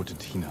is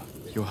important, Hina.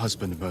 Your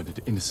husband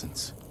murdered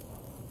innocents.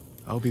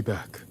 I'll be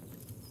back.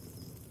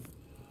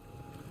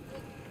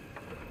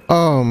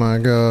 Oh my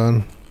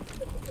god.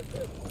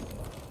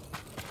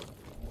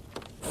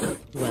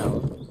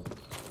 Well,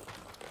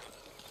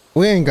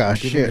 we ain't got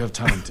Give shit. me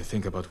time to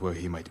think about where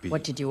he might be.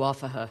 what did you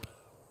offer her?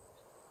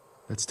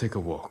 Let's take a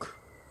walk.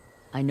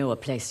 I know a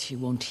place she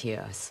won't hear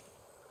us.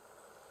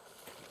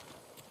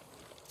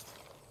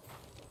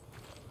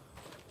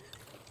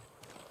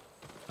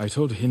 I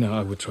told Hina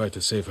I would try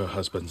to save her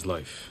husband's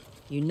life.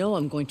 You know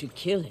I'm going to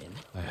kill him.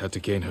 I had to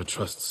gain her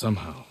trust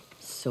somehow.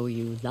 So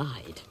you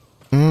lied.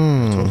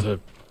 I told her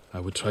I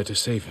would try to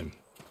save him.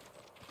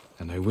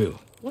 And I will.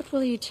 What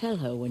will you tell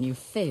her when you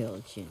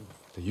fail, Jin?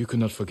 That you could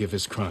not forgive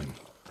his crime.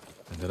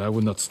 And that I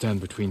would not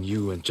stand between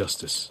you and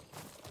justice.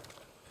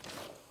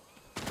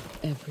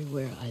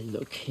 Everywhere I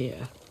look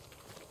here,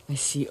 I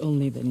see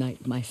only the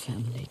night my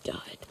family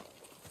died.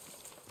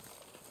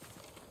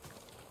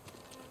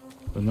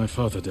 When my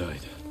father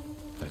died,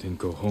 I didn't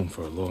go home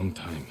for a long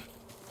time.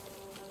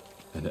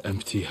 An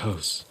empty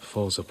house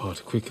falls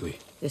apart quickly.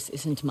 This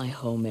isn't my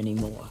home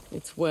anymore.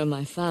 It's where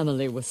my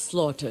family was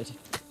slaughtered.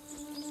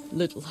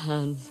 Little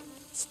hands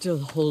still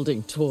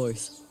holding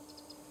toys.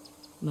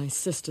 My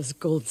sister's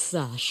gold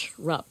sash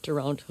wrapped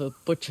around her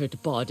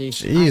butchered body.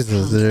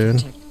 Jesus, I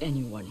dude. can't protect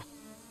anyone.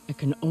 I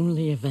can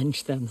only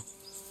avenge them.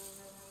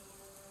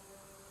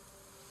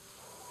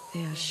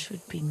 There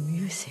should be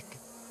music.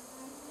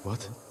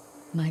 What?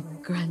 My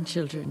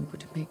grandchildren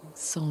would make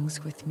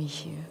songs with me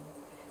here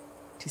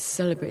to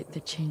celebrate the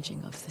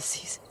changing of the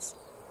seasons.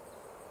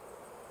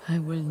 I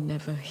will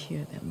never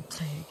hear them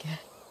play again.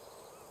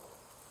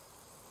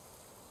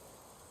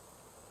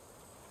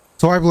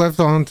 Swipe left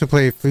on to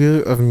play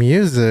Flute of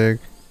Music.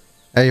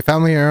 A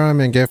family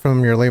heirloom and gift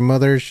from your late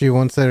mother. She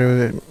once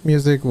said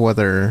music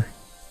whether.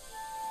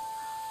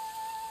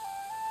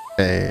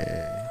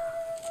 Hey.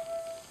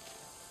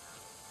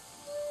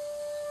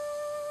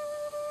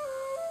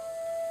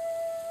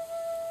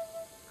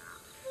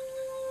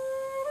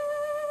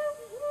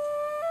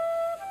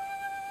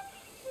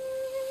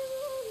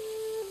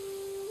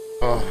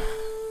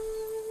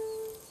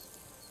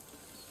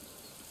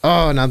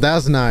 Oh, now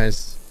that's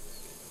nice.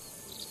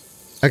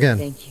 Again.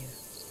 Thank you.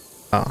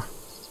 Oh.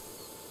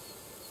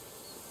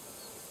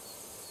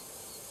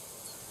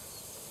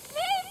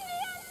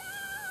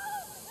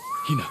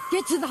 Hina.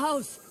 Get to the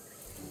house.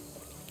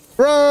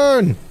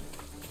 Run!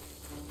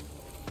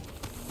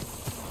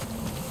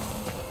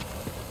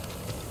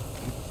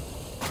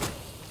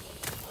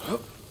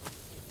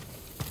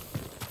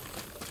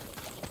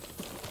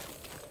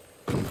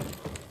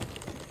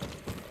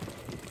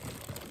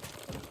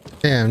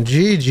 Damn,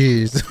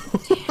 GG's.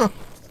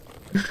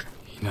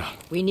 Hina.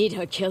 We need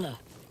her killer.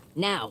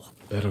 Now.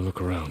 Better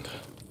look around.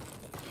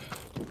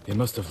 They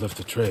must have left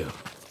a trail.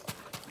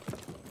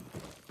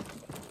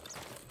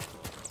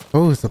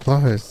 Oh,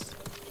 supplies.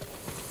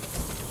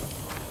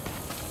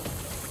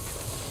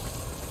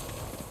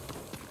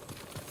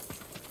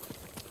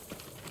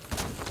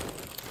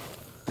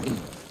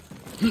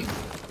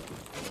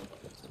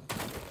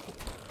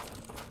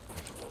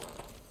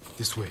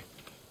 This way.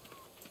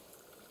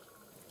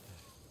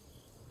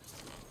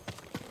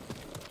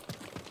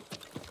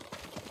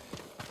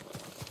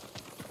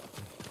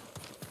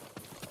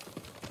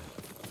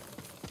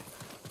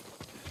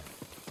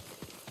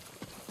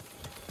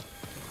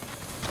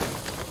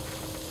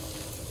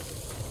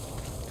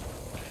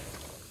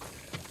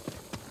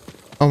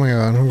 Oh my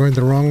god, I'm going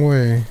the wrong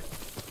way.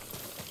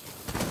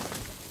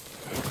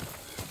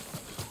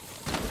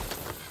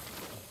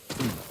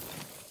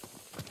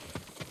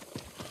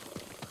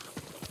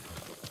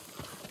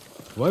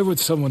 Why would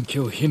someone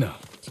kill Hina?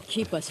 To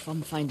keep us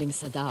from finding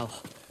Sadao.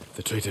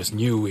 The traitors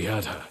knew we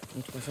had her.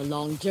 It was a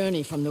long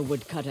journey from the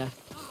woodcutter.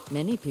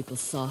 Many people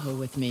saw her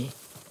with me.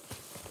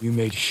 You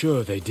made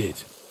sure they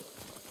did.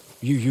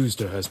 You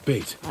used her as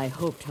bait. I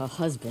hoped her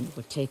husband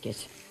would take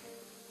it.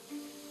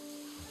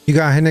 You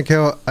got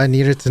Hinako, I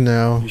needed to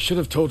know. You should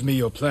have told me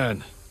your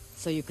plan.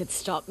 So you could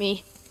stop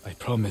me? I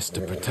promised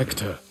to protect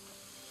her.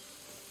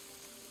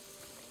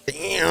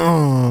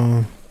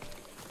 Damn.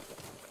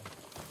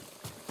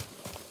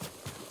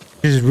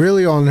 She's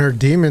really on her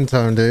demon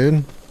tone,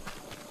 dude.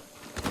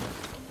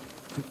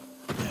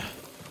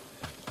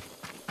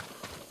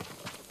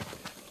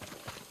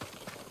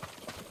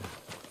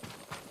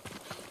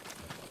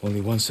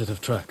 Only one set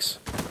of tracks.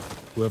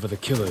 Whoever the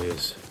killer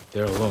is,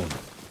 they're alone.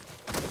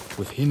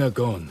 With Hina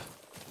gone,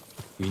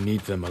 we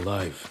need them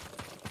alive.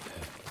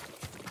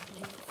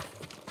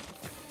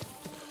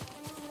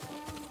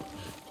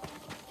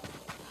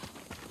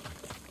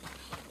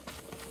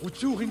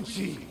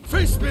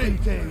 Face me!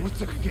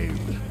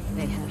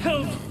 They have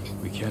help.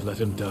 We can't let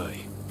him die.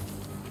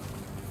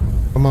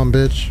 Come on,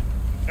 bitch.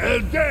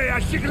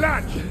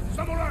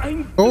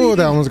 Oh,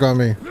 that one's got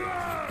me.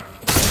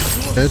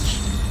 Bitch.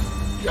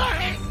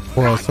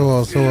 Who else? Who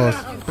else? Who else?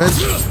 Bitch.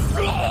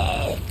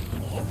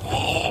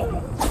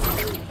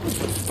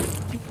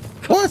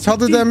 What? How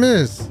did that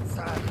miss?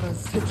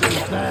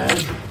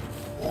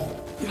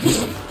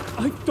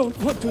 I don't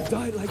want to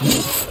die like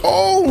this.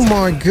 Oh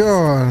my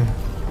god.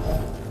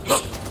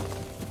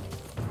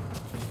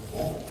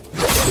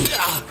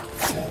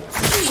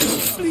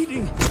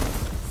 Bleeding.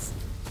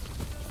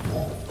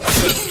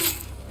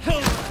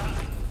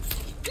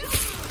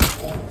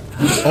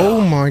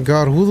 Oh my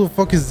god, who the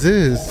fuck is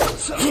this?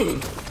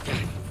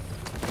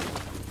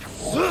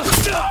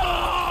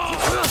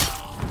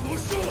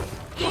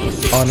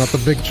 Oh, not the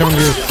big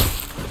chungus.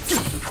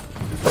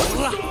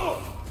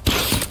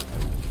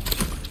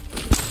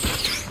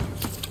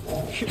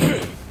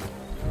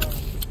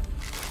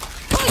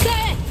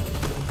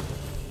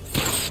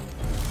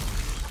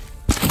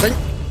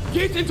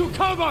 Get into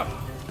cover!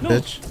 No,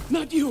 Bitch.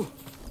 not you.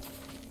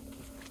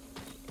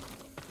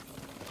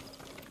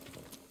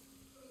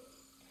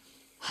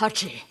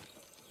 Hachi,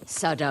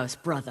 Sadao's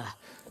brother.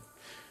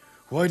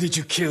 Why did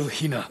you kill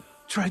Hina?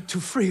 Tried to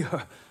free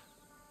her.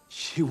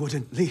 She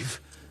wouldn't leave.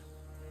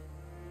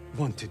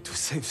 Wanted to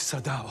save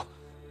Sadao.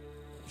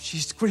 She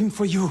screamed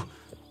for you.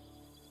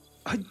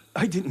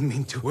 I didn't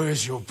mean to.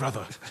 Where's your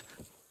brother?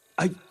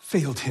 I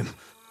failed him.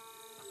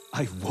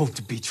 I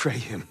won't betray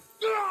him.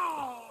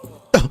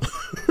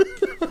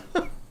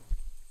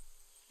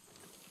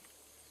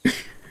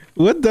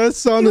 What that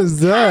sound is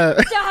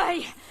that?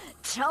 Die!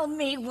 Tell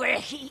me where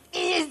he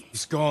is!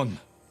 He's gone.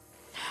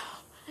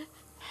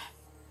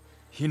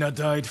 Hina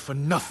died for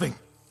nothing.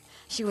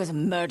 She was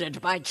murdered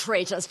by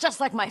traitors,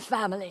 just like my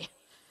family.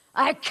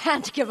 I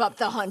can't give up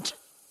the hunt.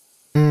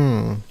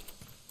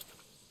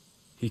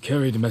 He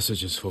carried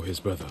messages for his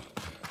brother.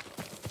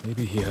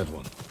 Maybe he had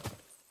one.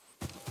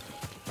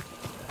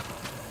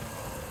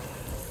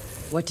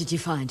 What did you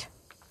find?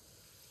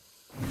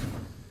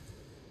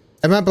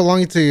 A map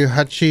belonging to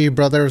Hachi,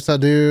 brother of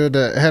Sadu,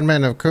 the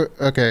headman of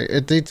okay,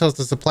 it details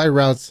the supply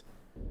routes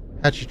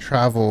Hachi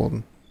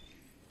traveled.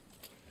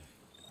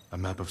 A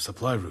map of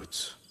supply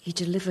routes. He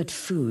delivered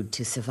food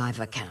to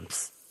survivor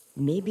camps.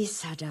 Maybe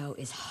Sadao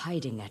is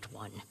hiding at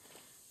one.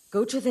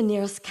 Go to the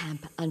nearest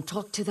camp and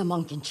talk to the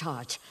monk in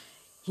charge.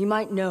 He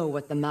might know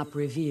what the map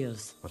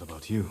reveals. What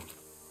about you?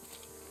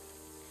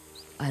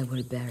 I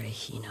will bury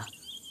Hina.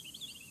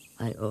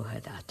 I owe her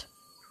that.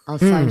 I'll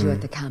find you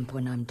at the camp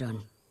when I'm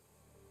done.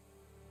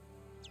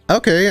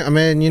 Okay, I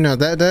mean, you know,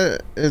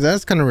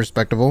 that's kind of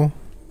respectable.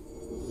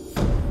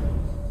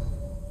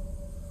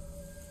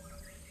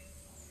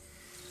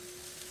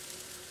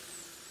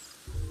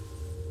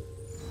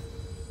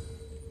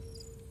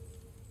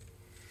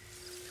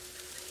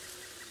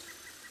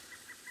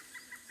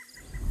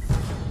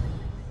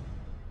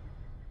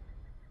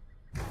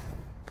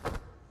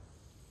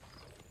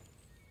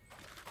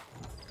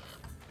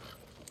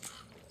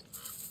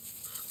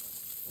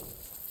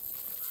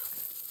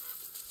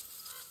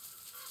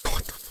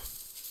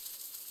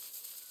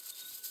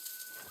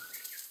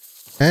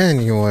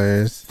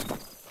 Anyways.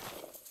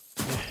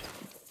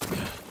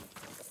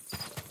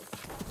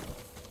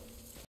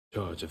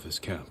 Charge of this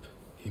camp.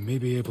 He may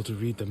be able to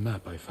read the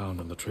map I found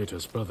on the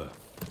traitor's brother.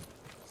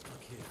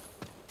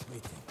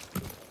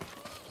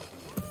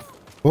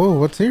 Whoa,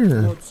 what's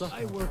here?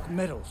 I work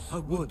metals,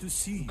 wood, to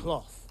see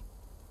cloth.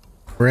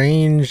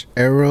 Range,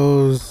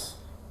 arrows.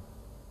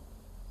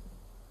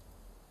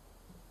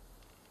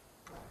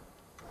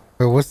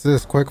 Wait, what's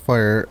this?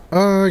 Quickfire.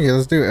 Oh, yeah,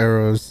 let's do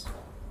arrows.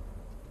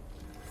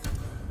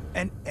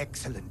 An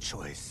excellent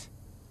choice.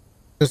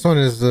 This one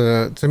is,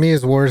 to me,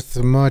 is worth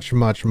much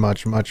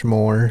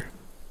more.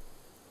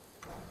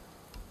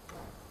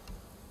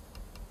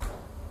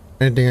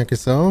 Anything I can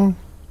sell?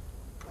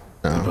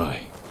 No.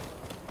 Goodbye.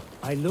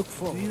 I look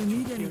for. Do you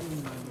need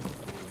anything?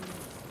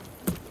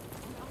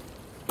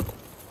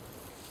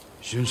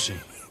 Junshi,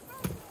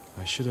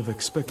 I should have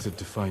expected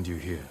to find you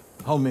here.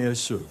 How may I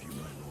serve you,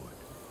 my lord?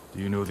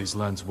 Do you know these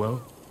lands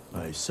well?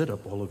 I set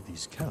up all of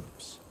these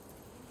camps.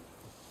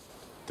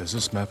 Does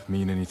this map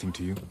mean anything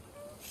to you?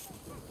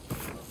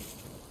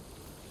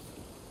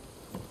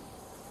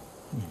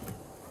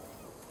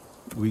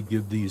 We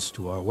give these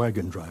to our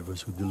wagon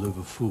drivers who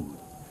deliver food.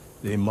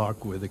 They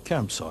mark where the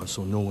camps are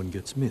so no one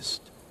gets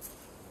missed.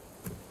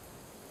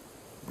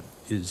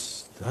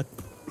 Is that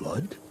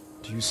blood?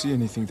 Do you see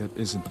anything that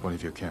isn't one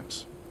of your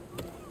camps?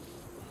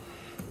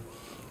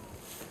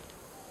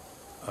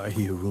 I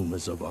hear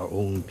rumors of our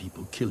own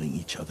people killing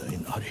each other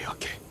in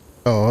Ariake.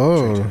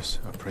 Oh. Traitors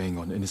are preying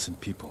on innocent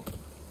people.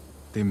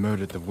 They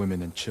murdered the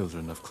women and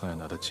children of Clan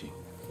Adachi.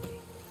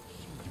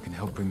 You can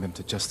help bring them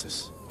to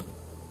justice.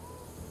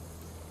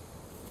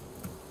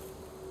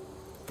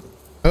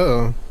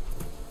 Uh-oh.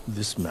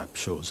 This map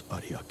shows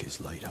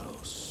Ariake's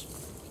lighthouse.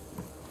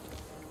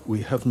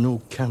 We have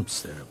no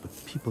camps there, but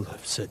people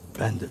have said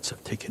bandits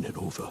have taken it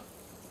over.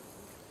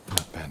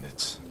 Not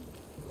bandits.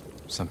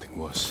 Something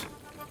worse.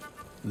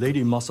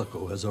 Lady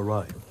Masako has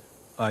arrived.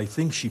 I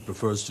think she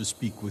prefers to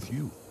speak with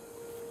you.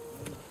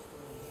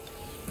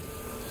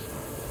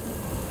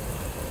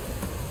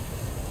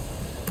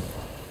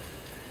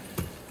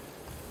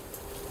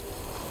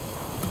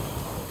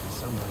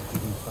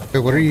 Hey,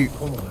 what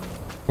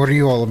are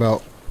you all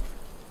about?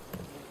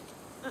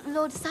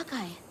 Lord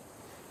Sakai,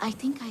 I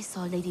think I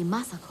saw Lady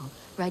Masako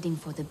riding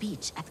for the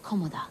beach at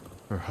Komoda.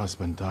 Her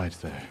husband died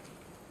there.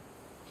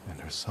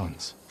 And her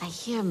sons. I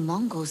hear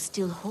Mongols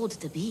still hold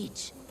the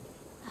beach.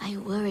 I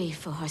worry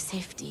for her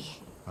safety.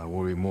 I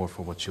worry more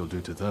for what she'll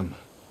do to them.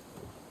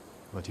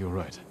 But you're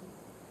right.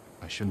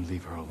 I shouldn't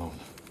leave her alone.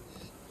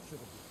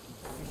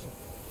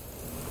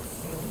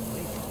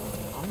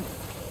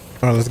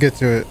 Alright, let's get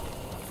to it.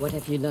 What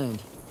have you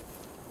learned?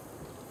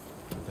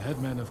 The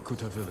headman of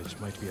Kuta village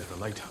might be at the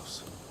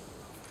lighthouse.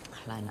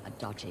 Clan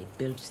Adachi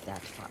built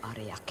that for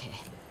Ariake.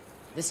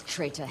 This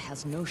traitor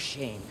has no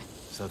shame.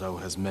 Sadao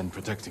has men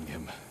protecting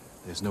him.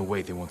 There's no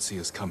way they won't see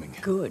us coming.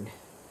 Good.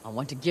 I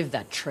want to give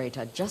that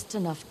traitor just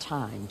enough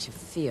time to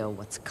fear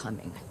what's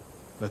coming.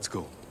 Let's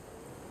go.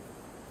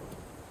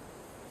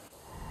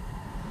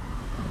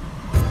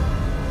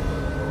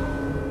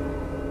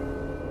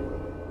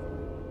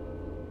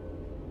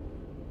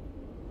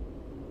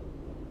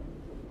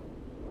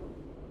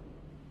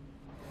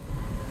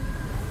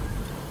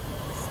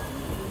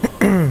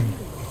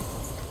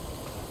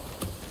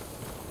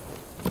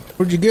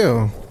 Where'd you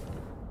go?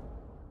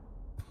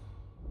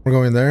 We're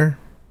going there.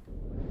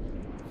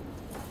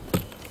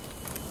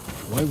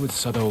 Why would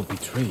Sadao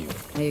betray you?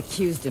 I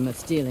accused him of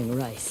stealing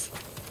rice,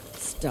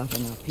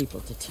 starving our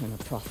people to turn a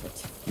profit.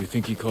 You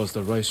think he caused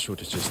the rice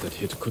shortages that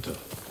hit Kuta?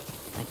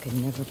 I could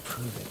never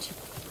prove it,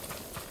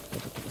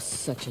 but it was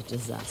such a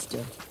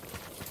disaster.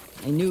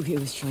 I knew he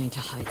was trying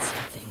to hide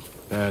something.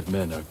 Bad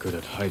men are good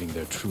at hiding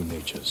their true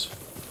natures.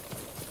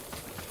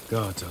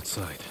 Guards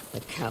outside.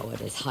 The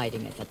coward is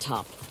hiding at the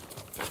top.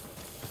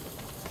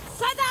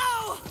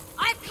 Sadao!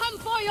 I've come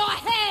for your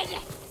head!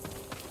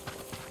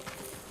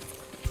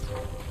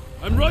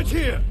 I'm right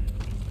here!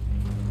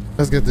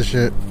 Let's get this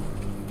shit.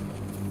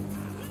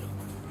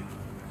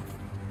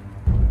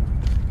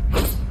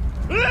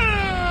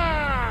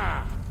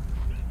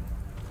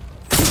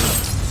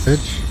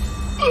 Bitch.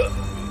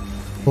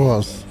 Who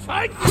else?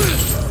 Fight!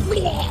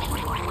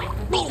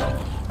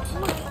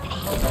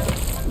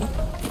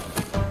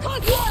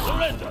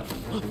 Surrender!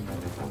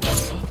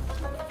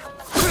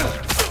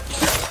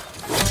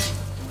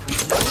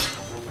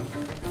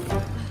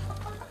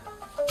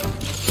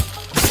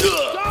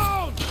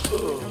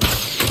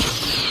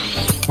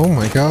 Oh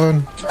my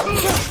god.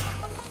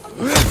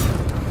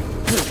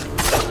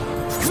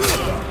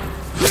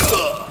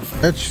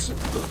 Bitch.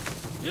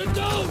 Get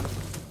down!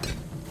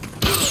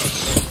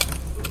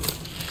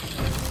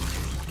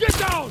 Get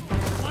down!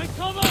 My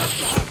cover!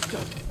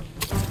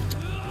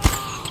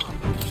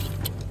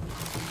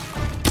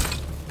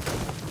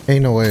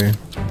 Ain't no way.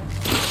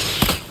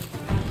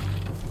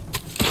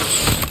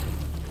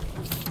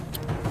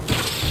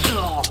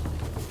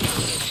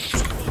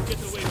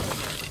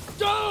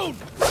 Down!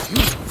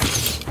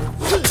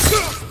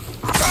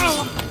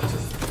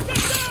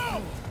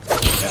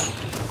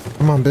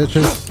 Come on,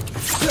 bitches.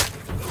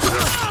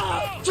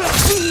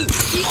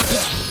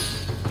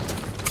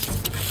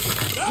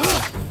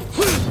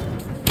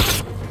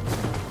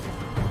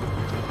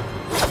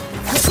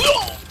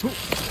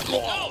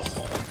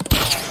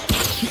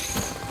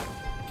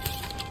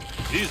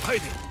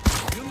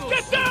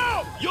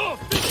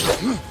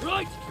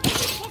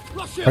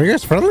 Are you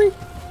guys friendly?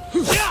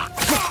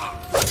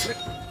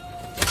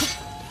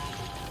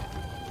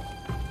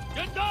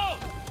 Get down!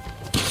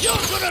 You're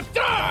gonna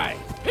die!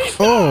 He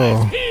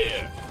Oh. dies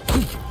here!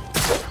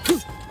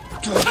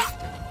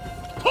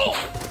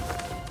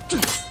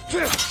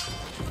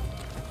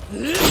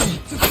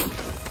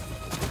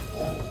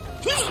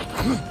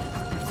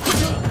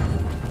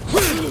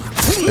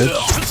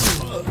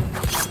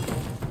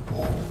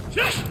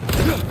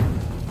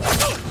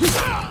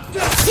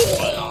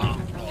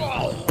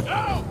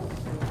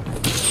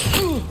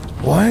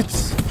 What?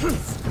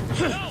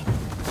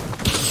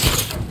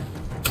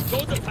 Go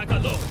to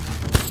Takalo.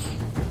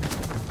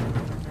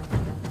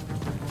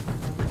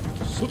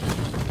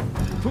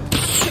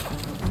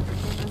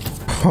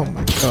 Oh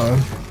my god.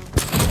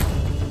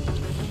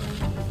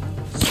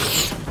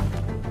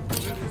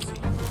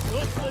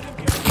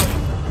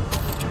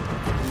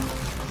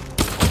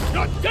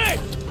 You're dead!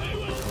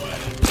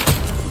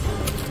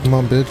 Come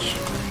on, bitch.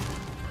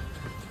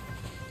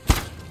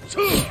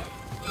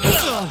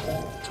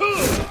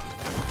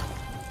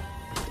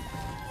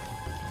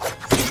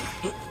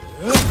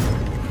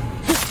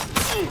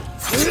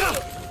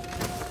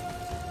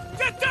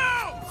 Get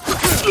down!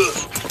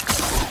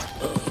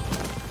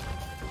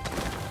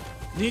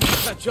 Need to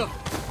catch up.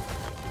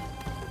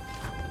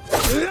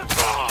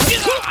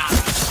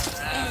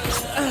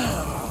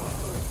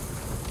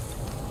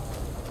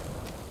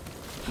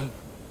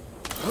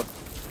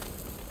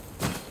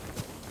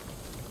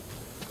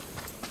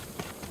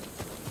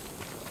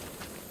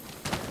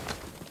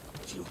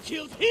 You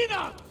killed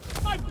Hina!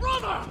 My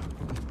brother!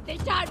 They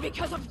died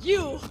because of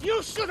you!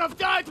 You should have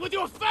died with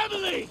your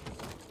family!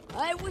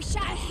 I wish I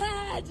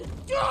had!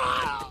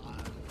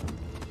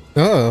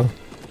 Oh.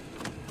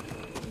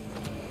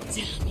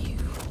 Damn you.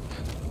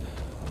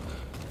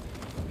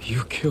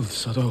 You killed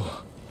Sado.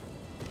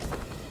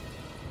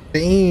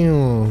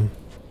 Damn.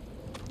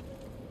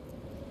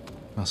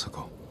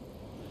 Masako.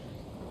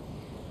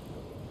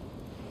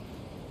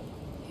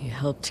 He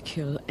helped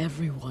kill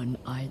everyone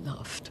I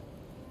loved.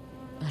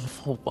 And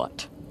for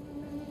what?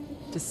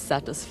 To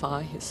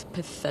satisfy his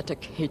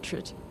pathetic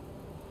hatred?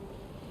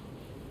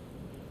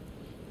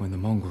 When the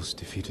Mongols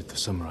defeated the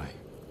samurai,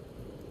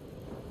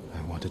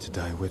 I wanted to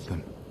die with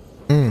them.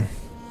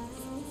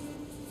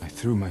 I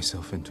threw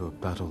myself into a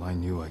battle I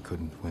knew I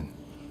couldn't win.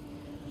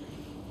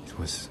 It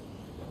was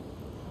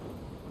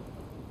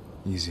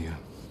easier.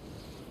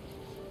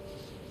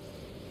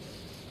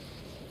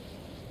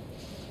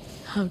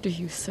 How do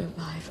you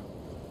survive?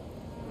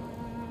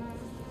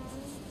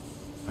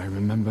 I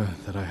remember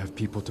that I have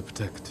people to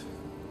protect,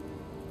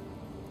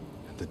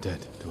 and the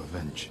dead to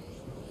avenge.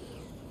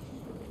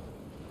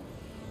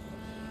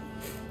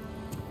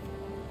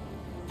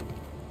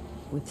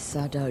 With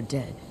Sadao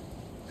dead,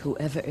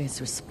 whoever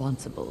is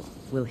responsible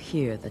will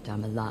hear that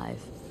I'm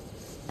alive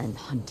and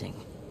hunting.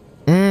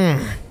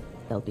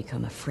 They'll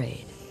become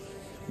afraid,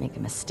 make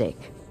a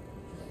mistake.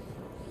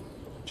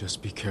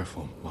 Just be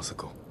careful,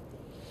 Masako.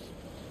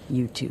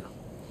 You too.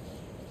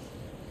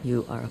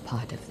 You are a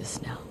part of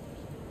this now.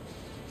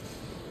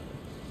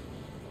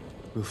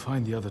 We'll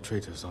find the other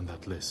traitors on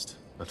that list.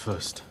 But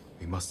first,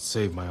 we must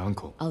save my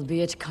uncle. I'll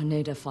be at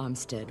Kaneda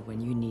Farmstead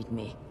when you need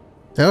me.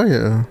 Hell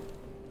yeah.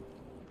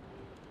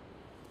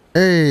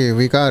 Hey,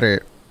 we got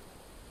it.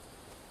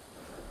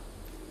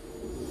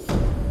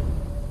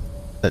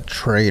 The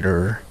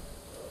traitor.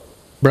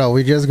 Bro,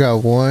 we just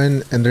got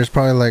one and there's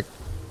probably like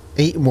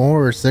 8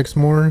 more or 6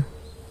 more.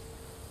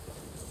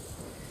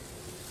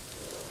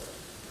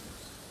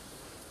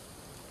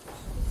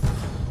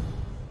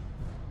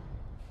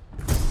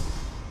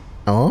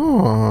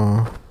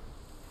 Oh.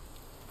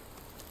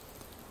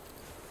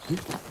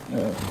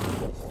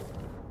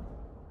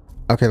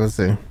 Okay, let's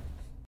see.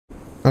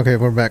 Okay,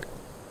 we're back.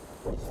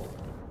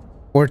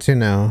 Where to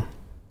now?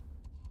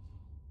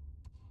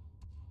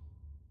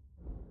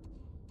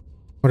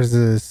 What is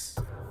this?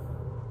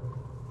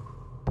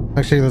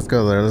 Actually, let's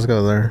go there. Let's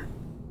go there.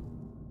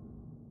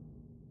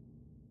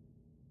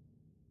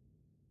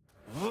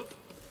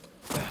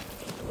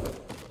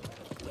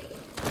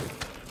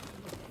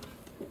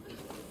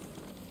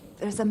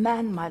 There's a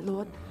man, my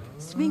lord,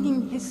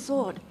 swinging his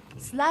sword,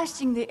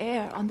 slashing the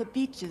air on the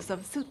beaches of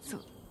Sutsu.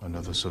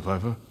 Another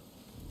survivor?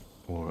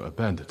 Or a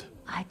bandit?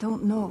 I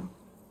don't know,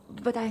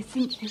 but I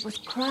think he was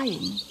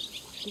crying.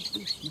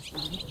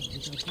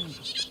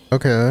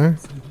 Okay.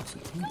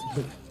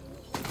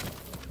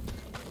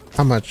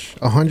 How much?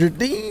 100?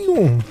 Damn!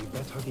 We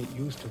better get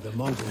used to the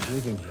Mongols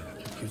living here.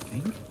 You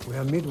think? We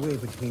are midway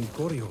between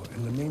Koryo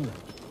and the mainland.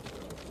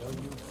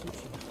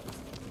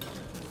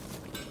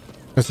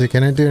 Let's see,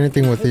 can I do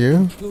anything with you?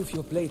 Improve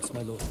your blades,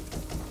 my lord.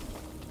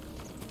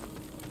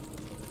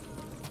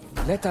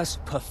 Let us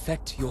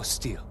perfect your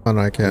steel. Oh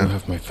no, I can't. You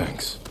have my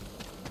thanks.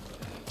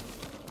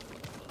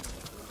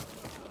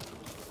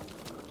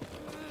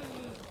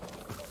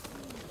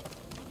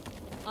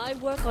 I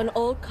work on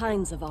all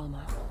kinds of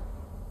armor.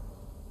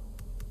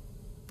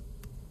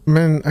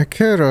 Man, I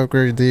could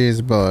upgrade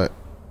these, but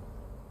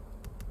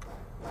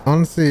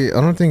honestly, I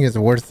don't think it's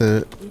worth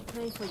it. We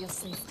pray for your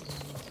safety.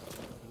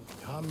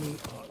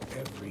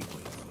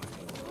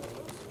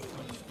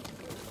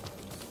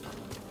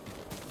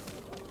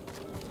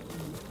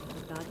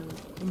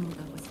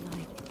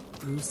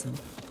 Gruesome,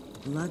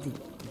 bloody.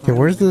 Okay,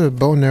 where's the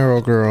bow and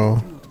arrow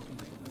girl?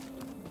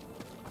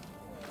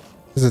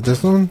 Is it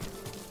this one?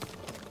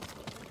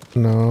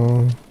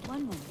 No.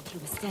 One moment he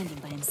was standing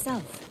by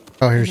himself.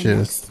 Oh, here she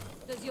is.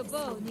 Does your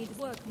bow need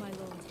work, my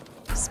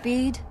lord?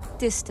 Speed,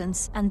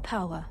 distance, and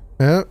power.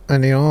 Yep, I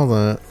need all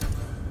that.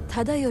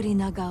 Tadayori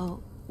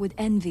Nagao would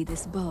envy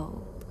this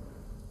bow.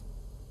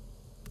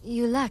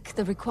 You lack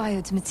the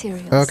required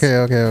materials. Okay.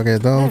 Don't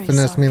Very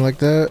finesse me sorry. like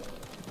that.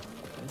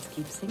 Let's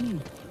keep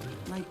singing.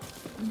 Like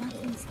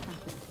nothing's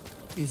happened.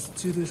 Is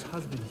Tsuru's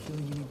husband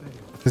feeling any better?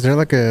 Is there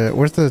like a...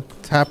 Where's the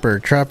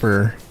trapper?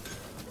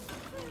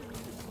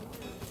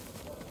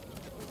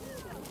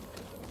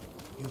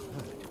 You've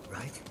heard,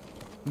 right?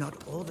 Not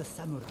all the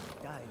samurai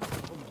died.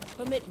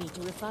 Permit me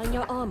to refine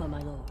your armor,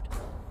 my lord.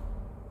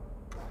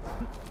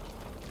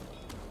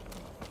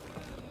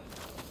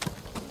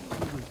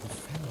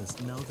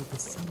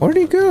 Where'd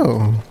he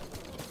go?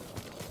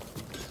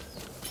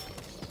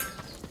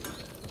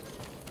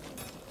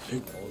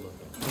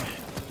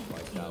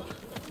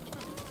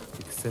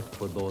 Except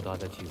for Lord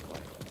Adachi's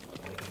wife.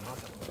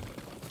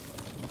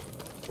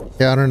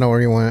 Yeah, I don't know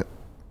where he went.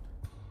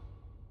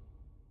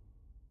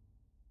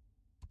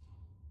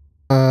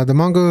 The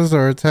Mongols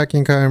are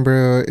attacking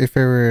Kaimbro if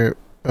ever...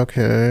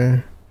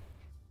 Okay.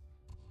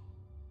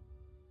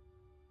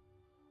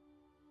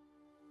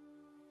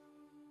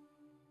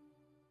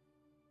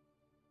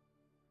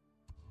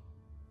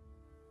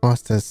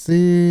 Lost at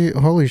sea.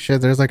 Holy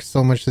shit, there's like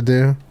so much to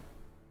do.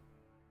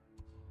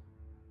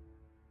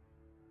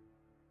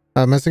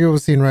 Mexico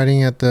was seen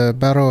riding at the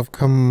Battle of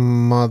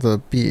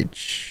Kamada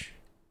Beach.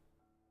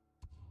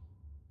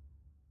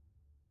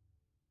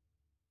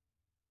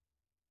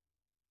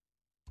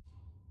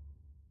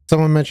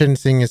 Someone mentioned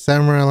seeing a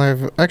samurai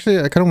life. Actually,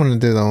 I kind of want to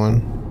do that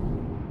one.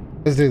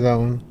 Let's do that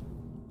one.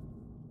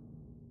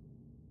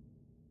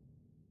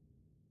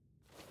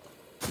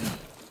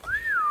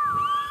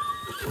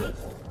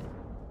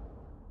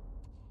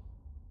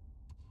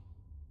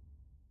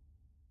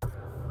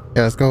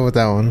 Yeah, let's go with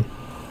that one.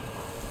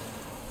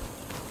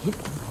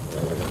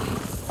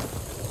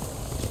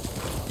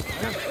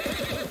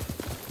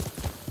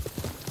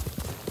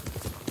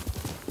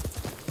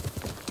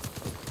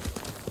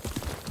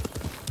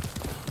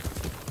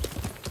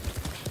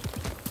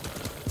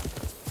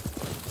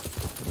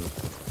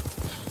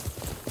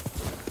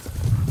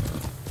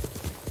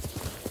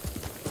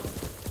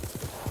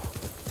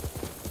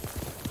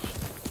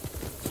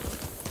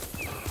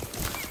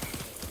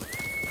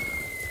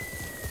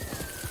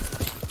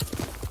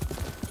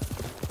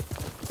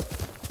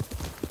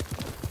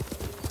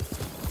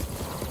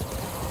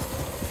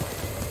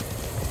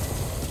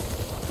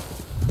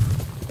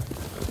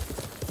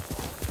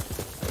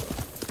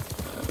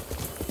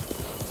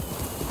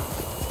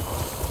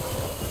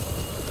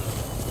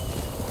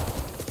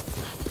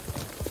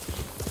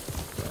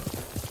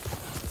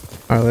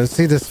 Alright, let's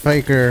see this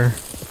faker.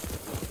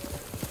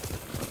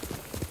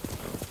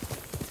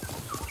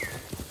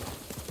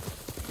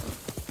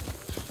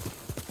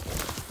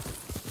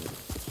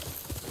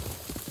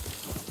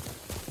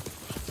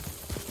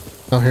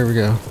 Oh, here we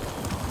go.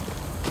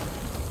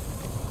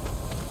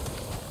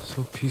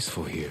 So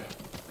peaceful here.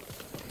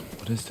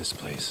 What is this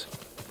place?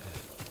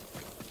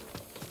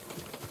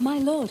 My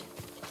lord,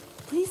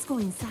 please go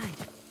inside.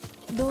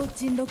 Lord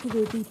Jinroku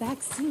will be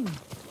back soon.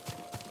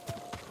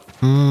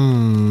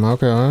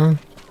 Okay.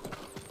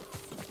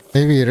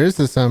 Maybe it is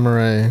the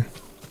samurai.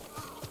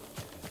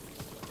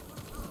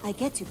 I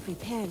get to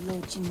prepare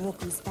Lord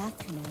Jinroku's back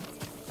tonight.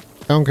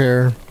 Don't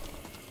care.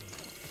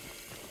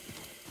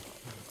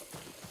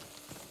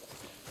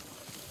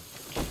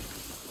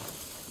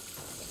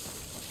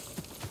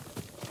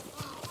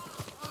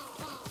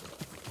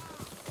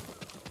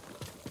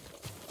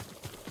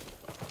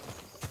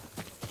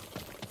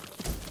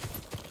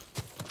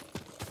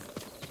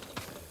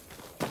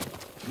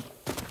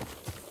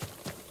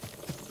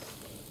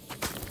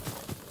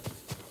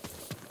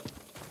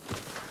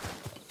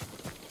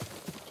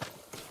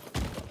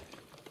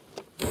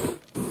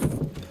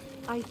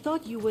 I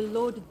thought you were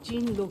Lord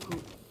Jinroku,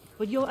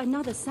 but you're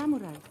another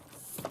samurai.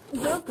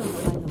 Welcome, my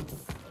lord.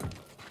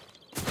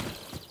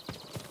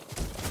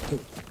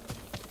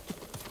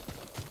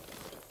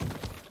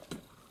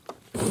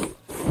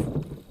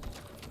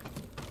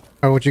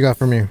 Alright, what you got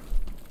for me?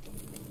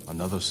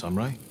 Another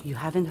samurai? You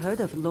haven't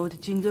heard of Lord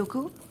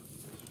Jinroku?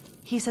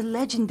 He's a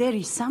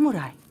legendary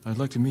samurai. I'd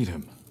like to meet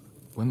him.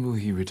 When will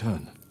he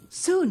return?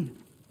 Soon.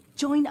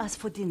 Join us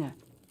for dinner.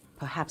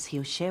 Perhaps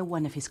he'll share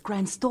one of his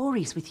grand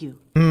stories with you.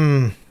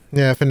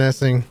 Yeah,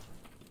 finessing.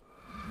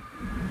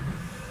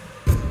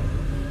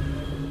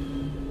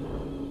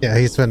 Yeah,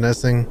 he's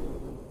finessing.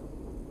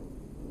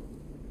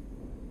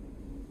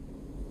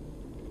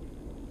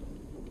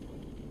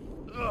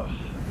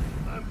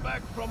 I'm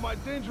back from my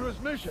dangerous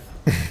mission.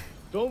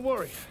 Don't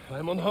worry,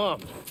 I'm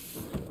unharmed.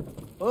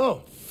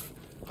 Oh,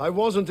 I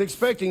wasn't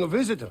expecting a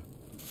visitor.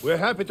 We're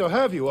happy to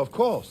have you, of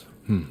course.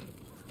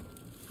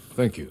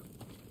 Thank you.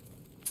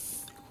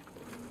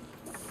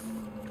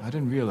 I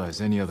didn't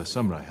realize any other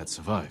samurai had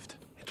survived.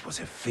 It was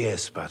a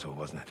fierce battle,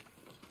 wasn't it?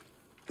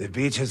 The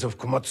beaches of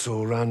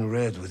Komatsu ran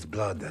red with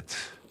blood that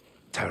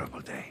terrible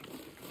day.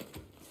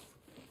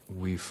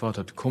 We fought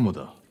at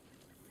Komoda.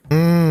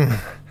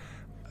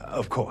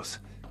 Of course.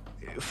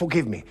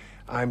 Forgive me.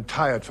 I'm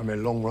tired from a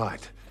long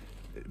ride.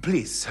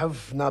 Please,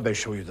 have Nabe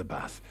show you the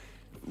bath.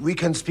 We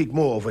can speak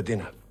more over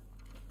dinner.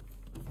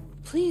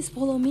 Please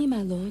follow me,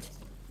 my lord.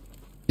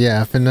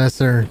 Yeah, finesse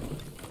her.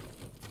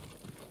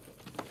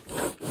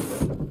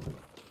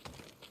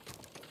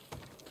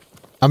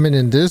 I mean,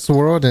 in this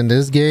world, in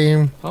this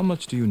game, How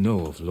much do you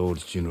know of Lord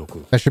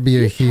Jinroku? that should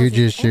be a huge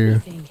issue.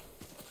 Everything.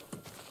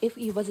 If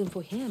it wasn't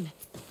for him,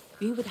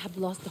 we would have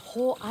lost the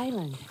whole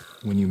island.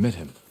 When you met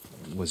him,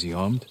 was he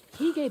armed?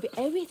 He gave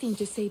everything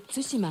to save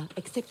Tsushima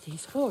except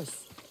his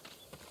horse.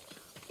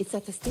 It's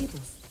at the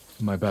stables.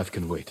 My bath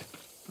can wait.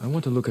 I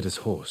want to look at his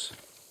horse.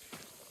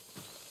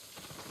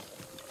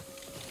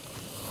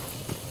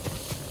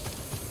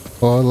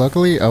 Well,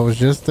 luckily I was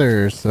just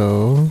there,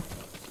 so...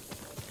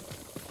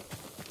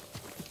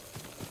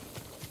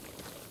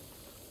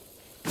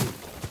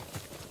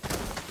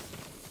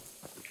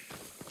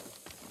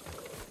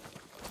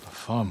 A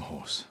farm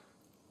horse.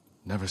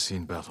 Never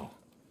seen battle.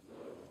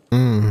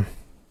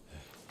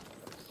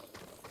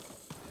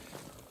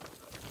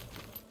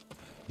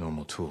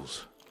 Normal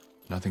tools.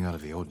 Nothing out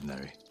of the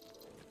ordinary.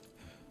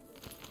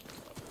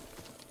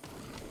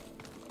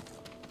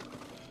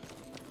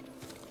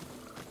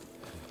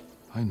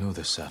 I know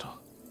this saddle.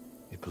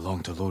 It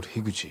belonged to Lord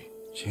Higuchi.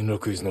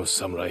 Jinroku is no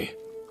samurai.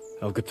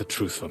 I'll get the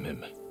truth from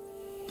him.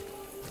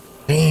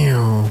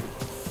 Damn.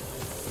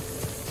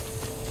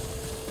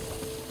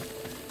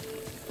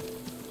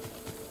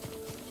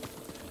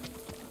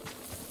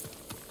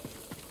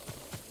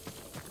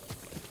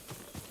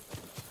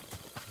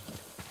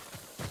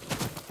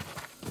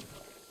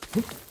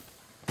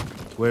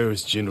 Where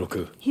is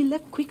Jinroku? He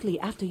left quickly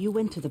after you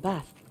went to the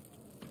bath.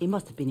 It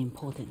must have been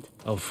important.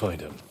 I'll find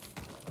him.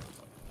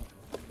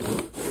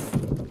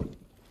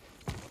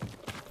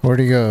 Where'd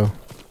he go?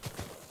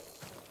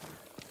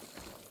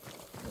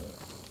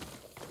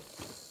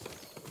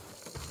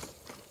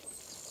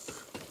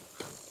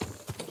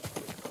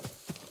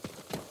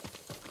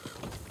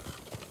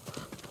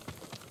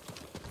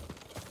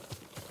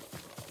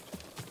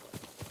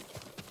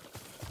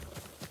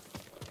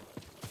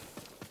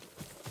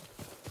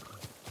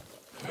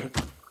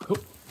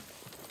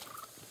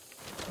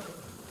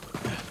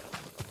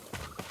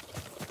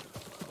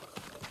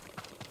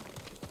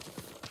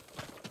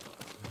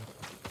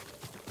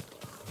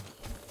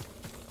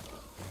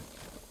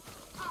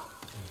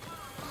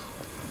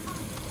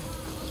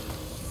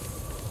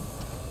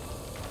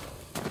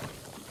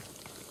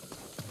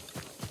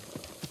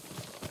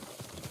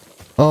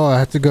 Oh, I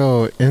have to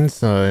go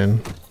inside.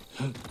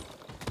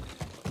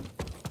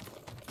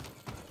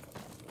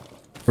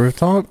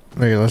 Rooftop?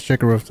 Okay, let's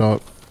check a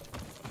rooftop.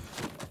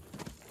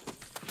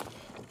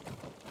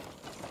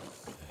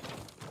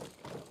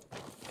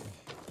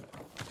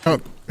 Oh.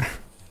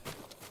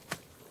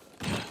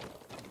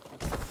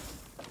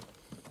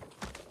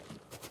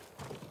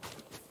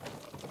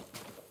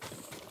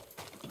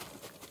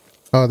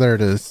 Oh, there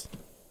it is.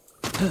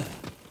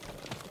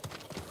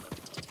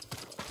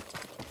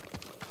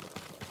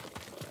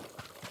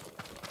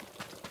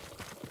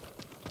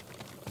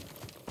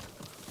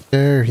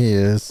 There he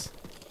is.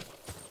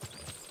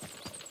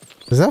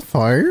 Is that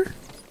fire?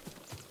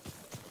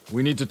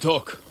 We need to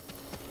talk.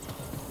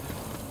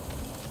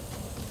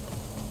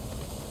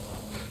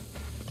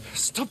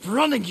 Stop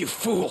running, you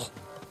fool!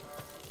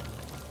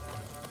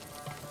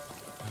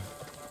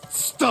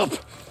 Stop!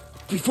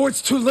 Before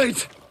it's too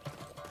late!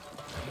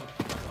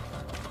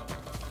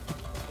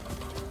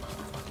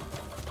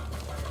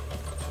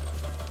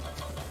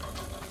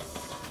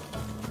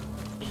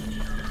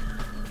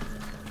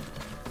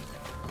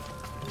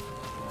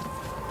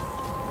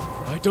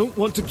 I don't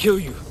want to kill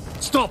you.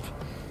 Stop!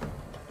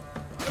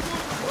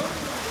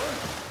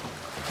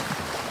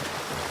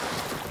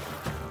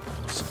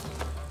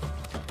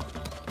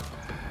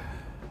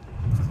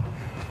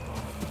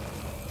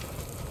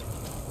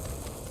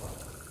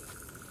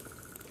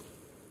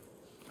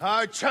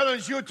 I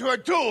challenge you to a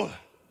duel!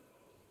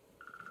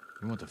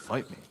 You want to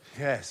fight me?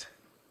 Yes.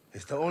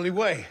 It's the only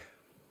way.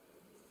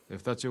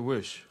 If that's your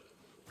wish,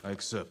 I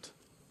accept.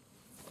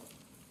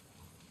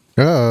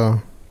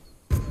 Oh.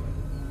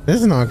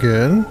 This is not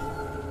good.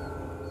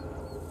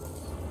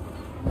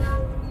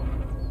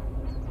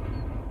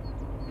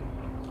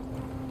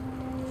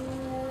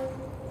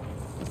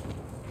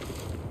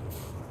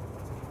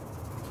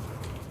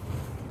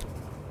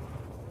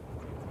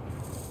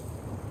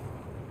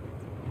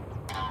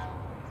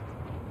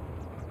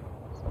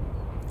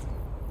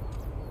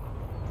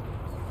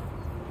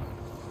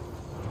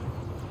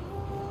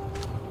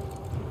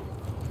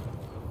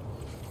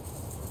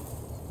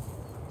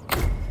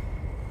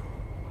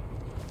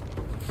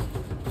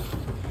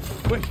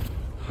 Wait,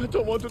 I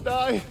don't want to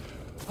die.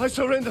 I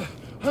surrender.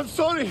 I'm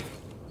sorry.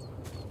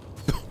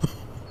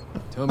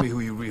 Tell me who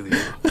you really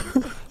are.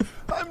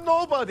 I'm I'm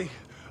nobody.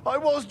 I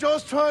was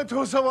just trying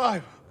to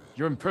survive.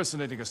 You're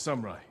impersonating a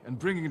samurai and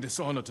bringing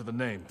dishonor to the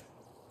name.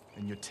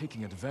 And you're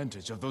taking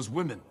advantage of those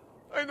women.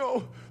 I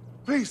know.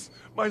 Please,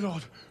 my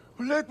lord,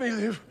 let me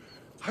live.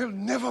 I'll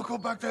never go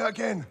back there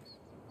again.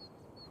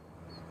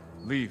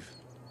 Leave.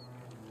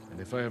 And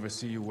if I ever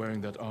see you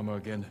wearing that armor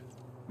again,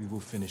 we will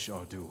finish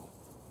our duel.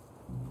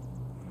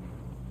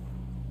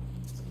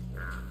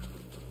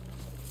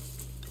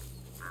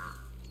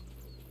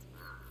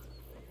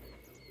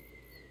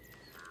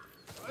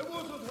 I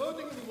wasn't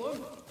hurting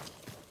anyone.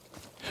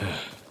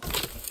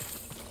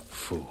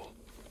 Fool.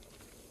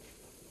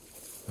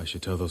 I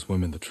should tell those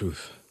women the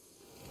truth.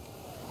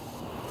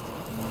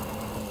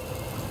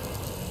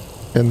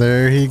 And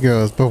there he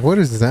goes. But what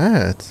is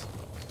that?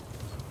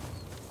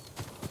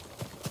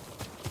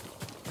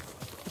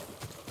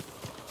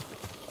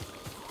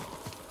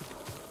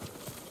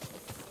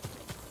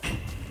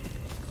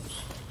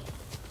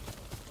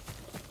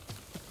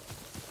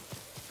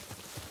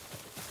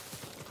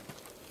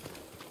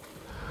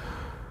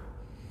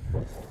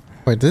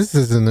 Wait, this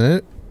isn't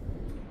it.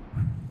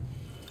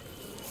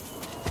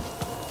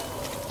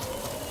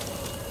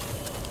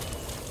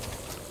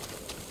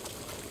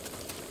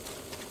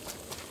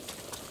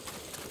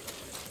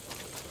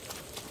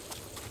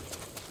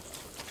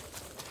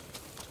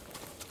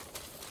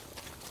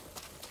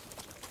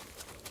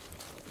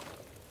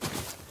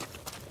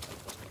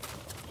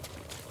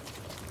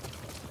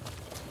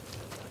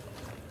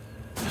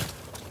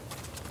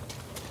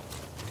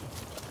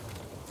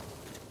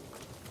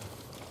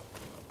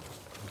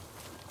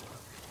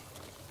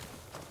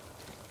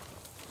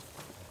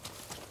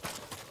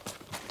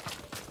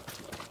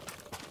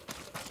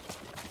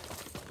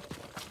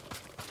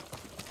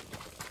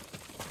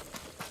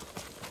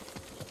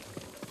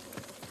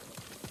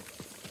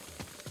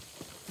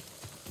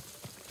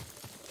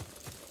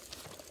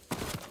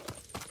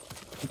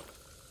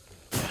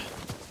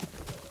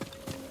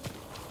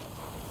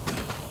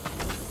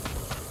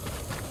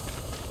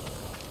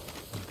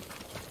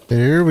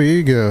 Here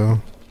we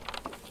go.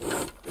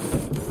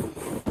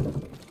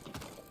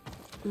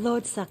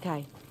 Lord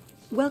Sakai,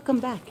 welcome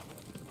back.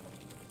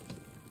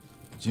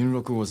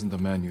 Jinroku wasn't the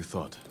man you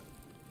thought.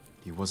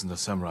 He wasn't a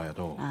samurai at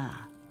all.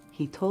 Ah,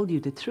 he told you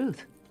the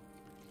truth.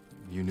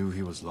 You knew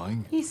he was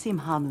lying? He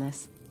seemed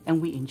harmless,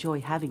 and we enjoy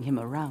having him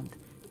around.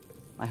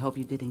 I hope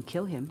you didn't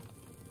kill him.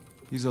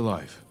 He's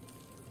alive,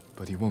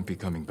 but he won't be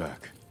coming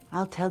back.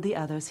 I'll tell the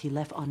others he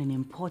left on an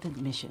important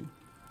mission.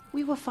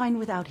 We were fine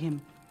without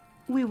him.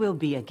 We will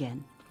be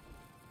again.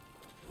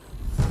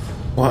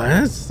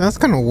 What? That's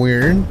kind of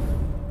weird.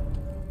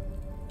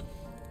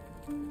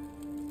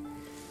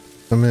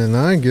 I mean,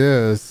 I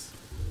guess.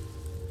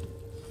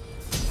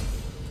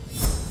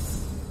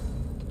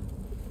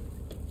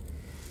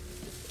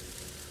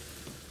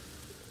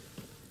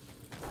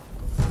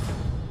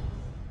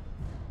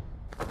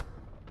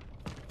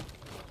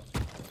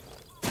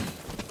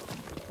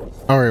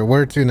 All right,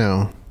 where to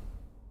now?